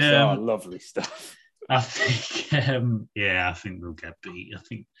 Very nice. Lovely stuff. I think, I think they'll get beat.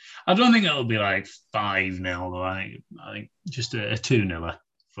 I don't think it'll be 5-0 though. I think just a 2-0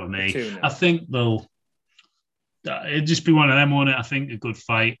 for me. 2-0. I think they'll. It'd just be one of them, won't it? I think a good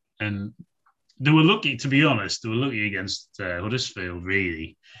fight, and they were lucky. To be honest, they were lucky against Huddersfield.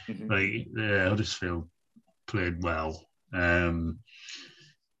 Really, Huddersfield played well. It's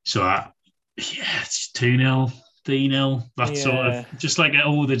 2-0, 3-0. That sort of just they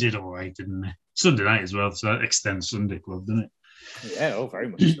did all right, didn't they? Sunday night as well, so that extends Sunday Club, doesn't it? Yeah, very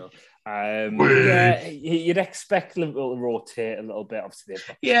much so. You'd expect Liverpool to rotate a little bit. Obviously, they've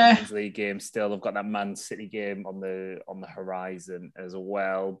got the Champions League game still. They've got that Man City game on the horizon as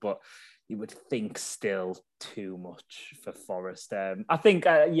well. But you would think still too much for Forest. I think,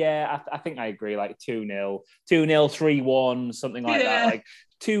 I think I agree. 2-0, 3-1, something like that.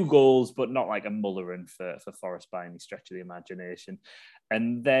 2 goals, but not a Mullerin for Forest by any stretch of the imagination.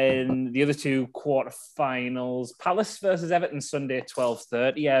 And then the other 2 quarterfinals, Palace versus Everton Sunday at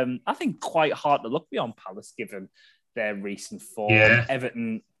 12:30. I think quite hard to look beyond Palace given their recent form. Yeah.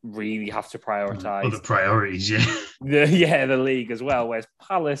 Everton really have to prioritise other priorities, the league as well. Whereas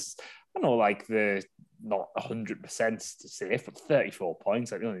Palace, I know the not 100% to safe, but 34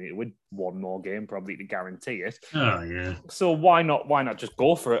 points. I don't need to win one more game probably to guarantee it. Oh yeah. So why not just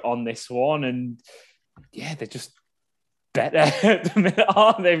go for it on this one? And they're just better at the minute,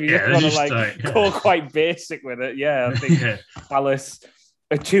 aren't they? You just want to go quite basic with it. I think Palace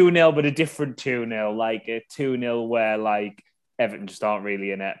a 2-0, but a different 2-0, a 2-0 where Everton just aren't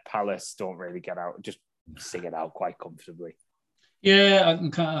really in it. Palace don't really get out, just sing it out quite comfortably. Yeah,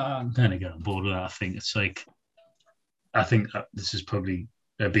 I'm kind of getting on board with that. I think it's I think this is probably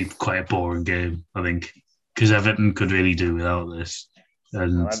it'd be quite a boring game. I think because Everton could really do without this.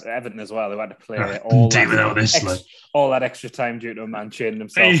 And Everton as well, they had to play all that extra time due to a man chaining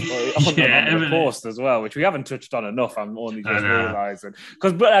himself on the post as well, which we haven't touched on enough. I'm only just realising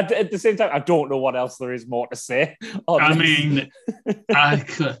but at the same time, I don't know what else there is more to say. I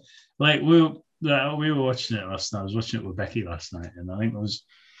could we were watching it last night. I was watching it with Becky last night, and I think I was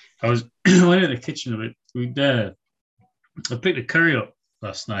went in the kitchen a bit. I picked the curry up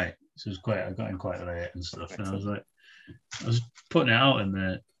last night, so I got in quite late and stuff, and I was putting it out in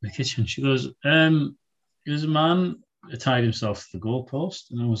the kitchen. She goes, there's a man who tied himself to the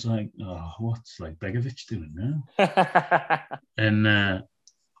goalpost. And I was like, oh, what's Begovic doing now? And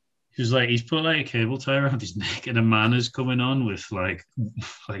He was like, he's put like a cable tie around his neck, and a man is coming on with like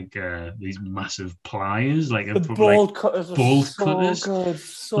these massive pliers, like the bolt cutters. Bolt so cutters, good,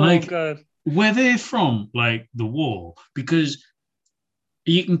 so like, good. Where they're from, like the war, because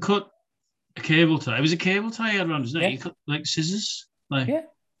you can cut a cable tie. It was a cable tie he had around his neck. You cut like scissors, like. Yeah.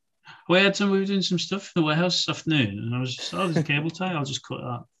 We were doing some stuff in the warehouse this afternoon, and I was just, there's a cable tie. I'll just cut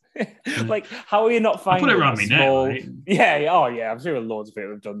that. Like, how are you not finding? I put it around me small... neck, right? Yeah. Oh, yeah. I'm sure loads of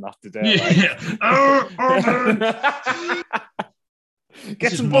people have done that today.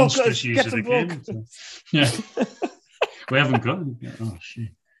 Get some bolt cutters. Get some bolt cutters. Yeah. We haven't got them yet. Oh shit.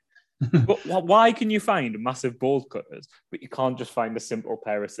 But why can you find massive bolt cutters, but you can't just find a simple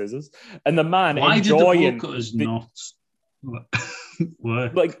pair of scissors? And the man enjoying did the bolt cutters not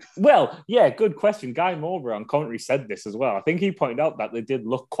work? Like, well, yeah, good question. Guy Mowbray on commentary said this as well. I think he pointed out that they did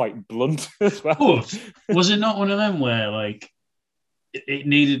look quite blunt as well. But was it not one of them where like it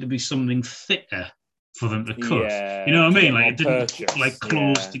needed to be something thicker for them to cut? Yeah, you know what I mean? Like it didn't like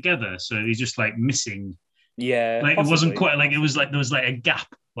close together, so he's just like missing. Yeah, like possibly. It wasn't quite like it was like there was like a gap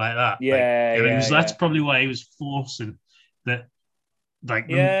like that. Yeah, like, it was. That's probably why he was forcing that them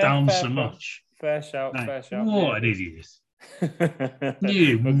down so much. Fair shout. Like, fair shout. What an idiot!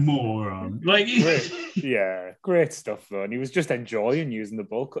 You moron! Like, great stuff though. And he was just enjoying using the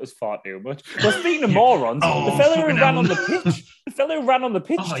bolt cutters far too much. Well, speaking of morons, the fellow who ran on the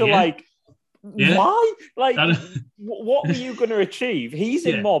pitch, like. Yeah. Why? Like, what were you going to achieve? He's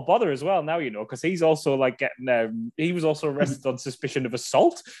in more bother as well now, you know, because he's also like getting. He was also arrested on suspicion of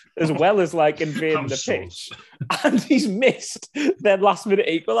assault, as well as like invading the pitch, and he's missed their last minute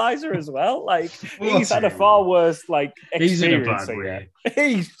equaliser as well. Like, he's had a far worse like experience. He's in a bad way.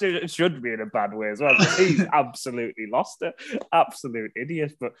 He should be in a bad way as well. He's absolutely lost it. Absolute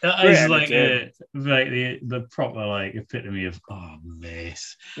idiot. But it's like the proper like epitome of mate.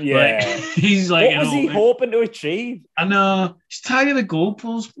 Yeah. Like, he's like, what was he hoping to achieve? I know. He's tagging the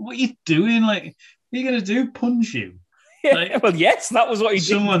goalpost. What are you doing? Like, what are you gonna do? Punch you? Yeah, like, well, yes, that was what he did.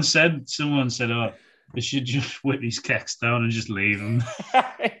 Someone said, "Oh, they should just whip these kecks down and just leave them."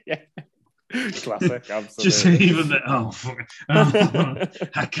 Yeah. Classic, absolutely. Just leave them there. Oh, fuck.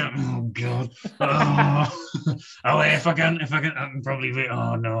 I can't. Oh, God. If I can, I can probably be.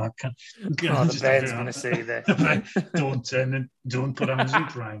 Oh, no, I can't. The bed's going to see this. Don't put Amazon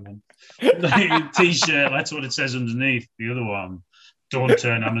Prime on. Like, T-shirt, that's what it says underneath. The other one, don't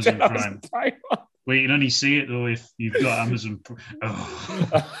turn Amazon Prime. Well, you can only see it, though, if you've got Amazon Prime.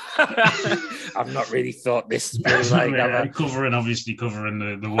 I've not really thought this through like that. Covering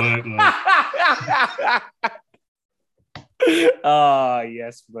the workload.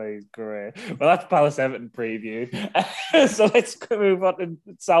 Yes, please. Great. Well, that's Palace Everton preview. So let's move on to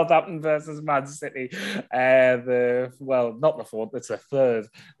Southampton versus Man City. Not the fourth, it's the third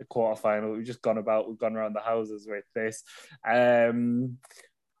quarterfinal. We've gone around the houses with this.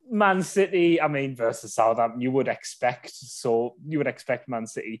 Man City, versus Southampton, you would expect Man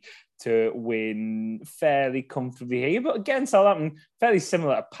City to win fairly comfortably here. But again, Southampton, fairly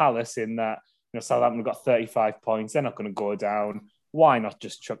similar to Palace in that, Southampton got 35 points. They're not going to go down. Why not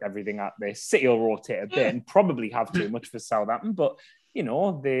just chuck everything at this? City will rotate a bit and probably have too much for Southampton, but they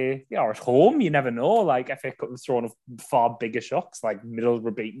are at home. You never know. Like, FA Cup has thrown far bigger shocks, like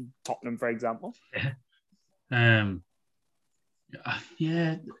Middlesbrough beating Tottenham, for example.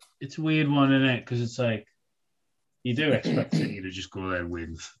 Yeah, it's a weird one, isn't it? Because it's like you do expect City to just go there and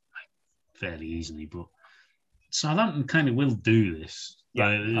win fairly easily, but Southampton kind of will do this.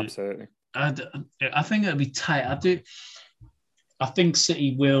 Yeah, absolutely. I think it'll be tight. I think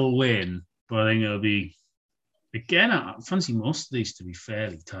City will win, but I think it'll be again. I fancy most of these to be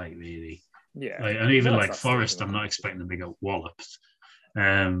fairly tight, really. Yeah, and even like Forest, I'm not expecting them to get walloped.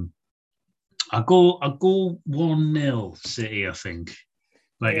 I'll go 1-0 City, I think.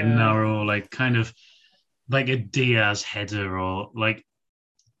 Like a narrow, like kind of like a Diaz header or like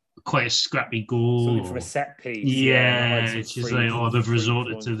quite a scrappy goal. Something from a set piece. Yeah, it's just like, they've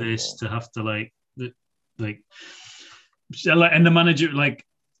resorted to this to have to and the manager, like,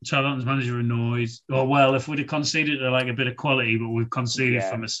 Southampton's manager annoyed. Oh, well, if we'd have conceded a bit of quality, but we've conceded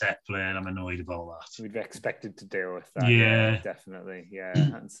from a set play, and I'm annoyed about that. We'd be expected to deal with that. Yeah, definitely. Yeah,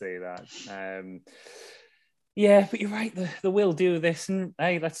 I can see that. Yeah, but you're right. The will do this, and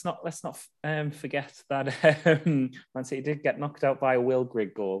hey, let's not forget that Man City did get knocked out by a Will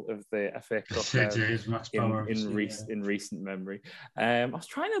Grigg goal of the FA Cup in recent memory. I was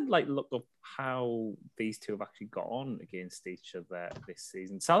trying to look up how these two have actually got on against each other this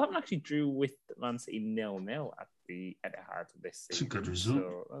season. Southampton actually drew with Man City 0-0 at the Etihad this season. It's a good result.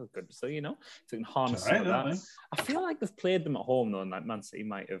 So you can harness that. I feel like they've played them at home though, and like Man City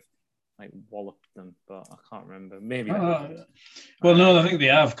might have walloped them, but I can't remember. Maybe. Well, no, I think they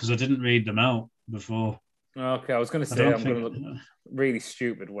have because I didn't read them out before. Okay, I was going to say I'm going to look really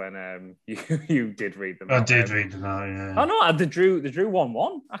stupid when you did read them. I did read them out. Yeah. Oh no, they drew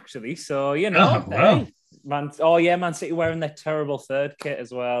 1-1 actually. So well. Man City wearing their terrible third kit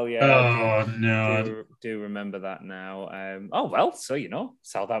as well. Yeah. No. Do remember that now. So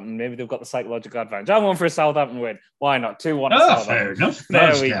Southampton, maybe they've got the psychological advantage. I'm going for a Southampton win. Why not? 2-1. Fair enough.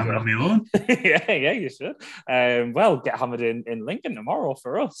 There we go. On my own. yeah, you should. Get hammered in Lincoln tomorrow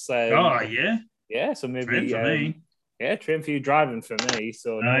for us. Yeah. Yeah, so maybe train for me. Yeah, train for you, driving for me.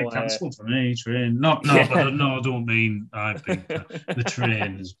 So cancel for me, train. But I don't mean I've been. The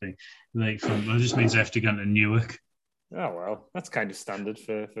train has been it just means I have to get to Newark. Oh well, that's kind of standard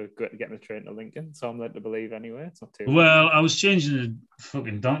for getting a train to Lincoln. So I'm led to believe anyway. It's not too. Well, I was changing the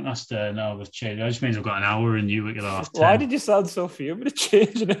fucking Doncaster. Now I've changed. That just means I've got an hour in Newark at 10:30. Why did you sound so fuming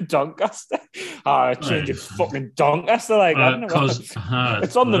changing a Doncaster? Changing fucking Doncaster because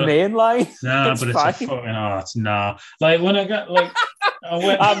it's on the main line. Nah, but it's a fucking art. Nah, like when I got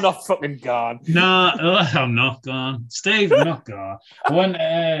I'm not fucking gone. Nah, I'm not gone. Steve, I'm not gone. I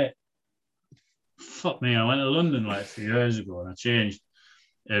went. Fuck me, I went to London a few years ago and I changed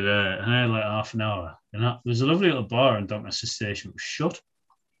it. And I had half an hour. And there's a lovely little bar in Doncaster Station. It was shut.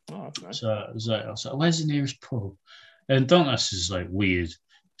 Oh, that's nice. So I was like, where's the nearest pub? And Doncaster's weird.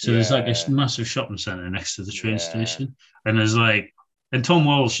 So there's a massive shopping centre next to the train station. And there's and Tom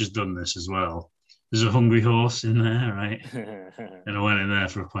Walsh has done this as well. There's a Hungry Horse in there, right? And I went in there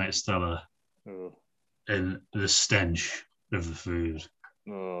for a pint of Stella. Oh. And the stench of the food.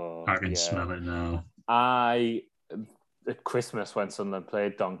 Oh, I can smell it now. At Christmas when Sunderland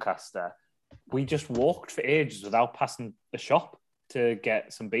played Doncaster, we just walked for ages without passing the shop to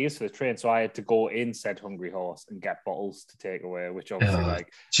get some beers for the train. So I had to go in said Hungry Horse and get bottles to take away, which obviously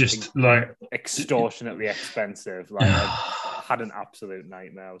extortionately expensive. I had an absolute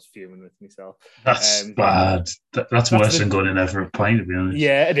nightmare. I was fuming with myself. That's bad. That's worse than going in there for a pint, to be honest.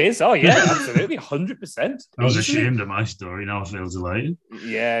 Yeah, it is. Oh yeah, absolutely, 100%. I was ashamed of my story. Now I feel delighted.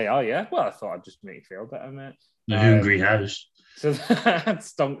 Yeah. Oh yeah. Well, I thought I'd just make you feel better, mate. The Hungry House. So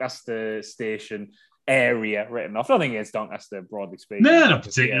that's Doncaster Station area written off. I don't think it's Doncaster broadly speaking. No, not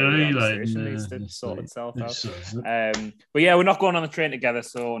particularly. Needs to sort itself out. But yeah, we're not going on the train together,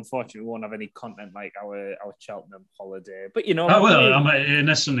 so unfortunately we won't have any content like our Cheltenham holiday. But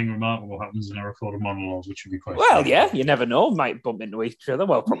unless something remarkable happens and I record a monologue, which would be quite well, yeah, you never know. Might bump into each other.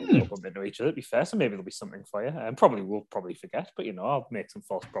 Well, probably will bump into each other, to be fair. So maybe there'll be something for you. We'll probably forget, but I'll make some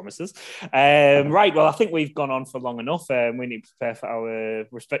false promises. Right, well, I think we've gone on for long enough. We need to prepare for our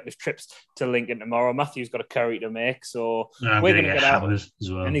respective trips to Lincoln tomorrow. Matthew's got a curry to make, so we're going to get hammered as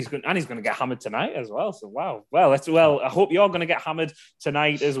well. And he's going to get hammered tonight as well. So wow, I hope you're going to get hammered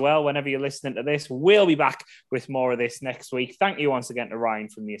tonight as well. Whenever you're listening to this, we'll be back with more of this next week. Thank you once again to Ryan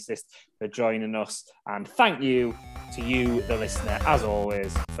from The Assist for joining us, and thank you to you, the listener, as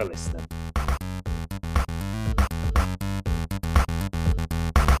always, for listening.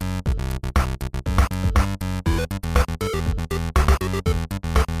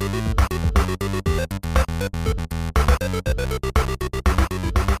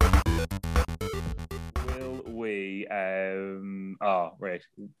 Right.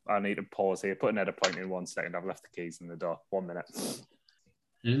 I need to pause here. Put an edit point in 1 second. I've left the keys in the door. 1 minute.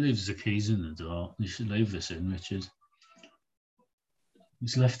 He leaves the keys in the door. You should leave this in, Richard.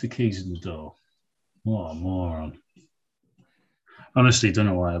 He's left the keys in the door. What a moron. Honestly, don't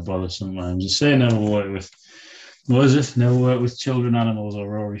know why I bother sometimes. You say never work with children, animals, or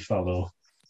Rory Fallow.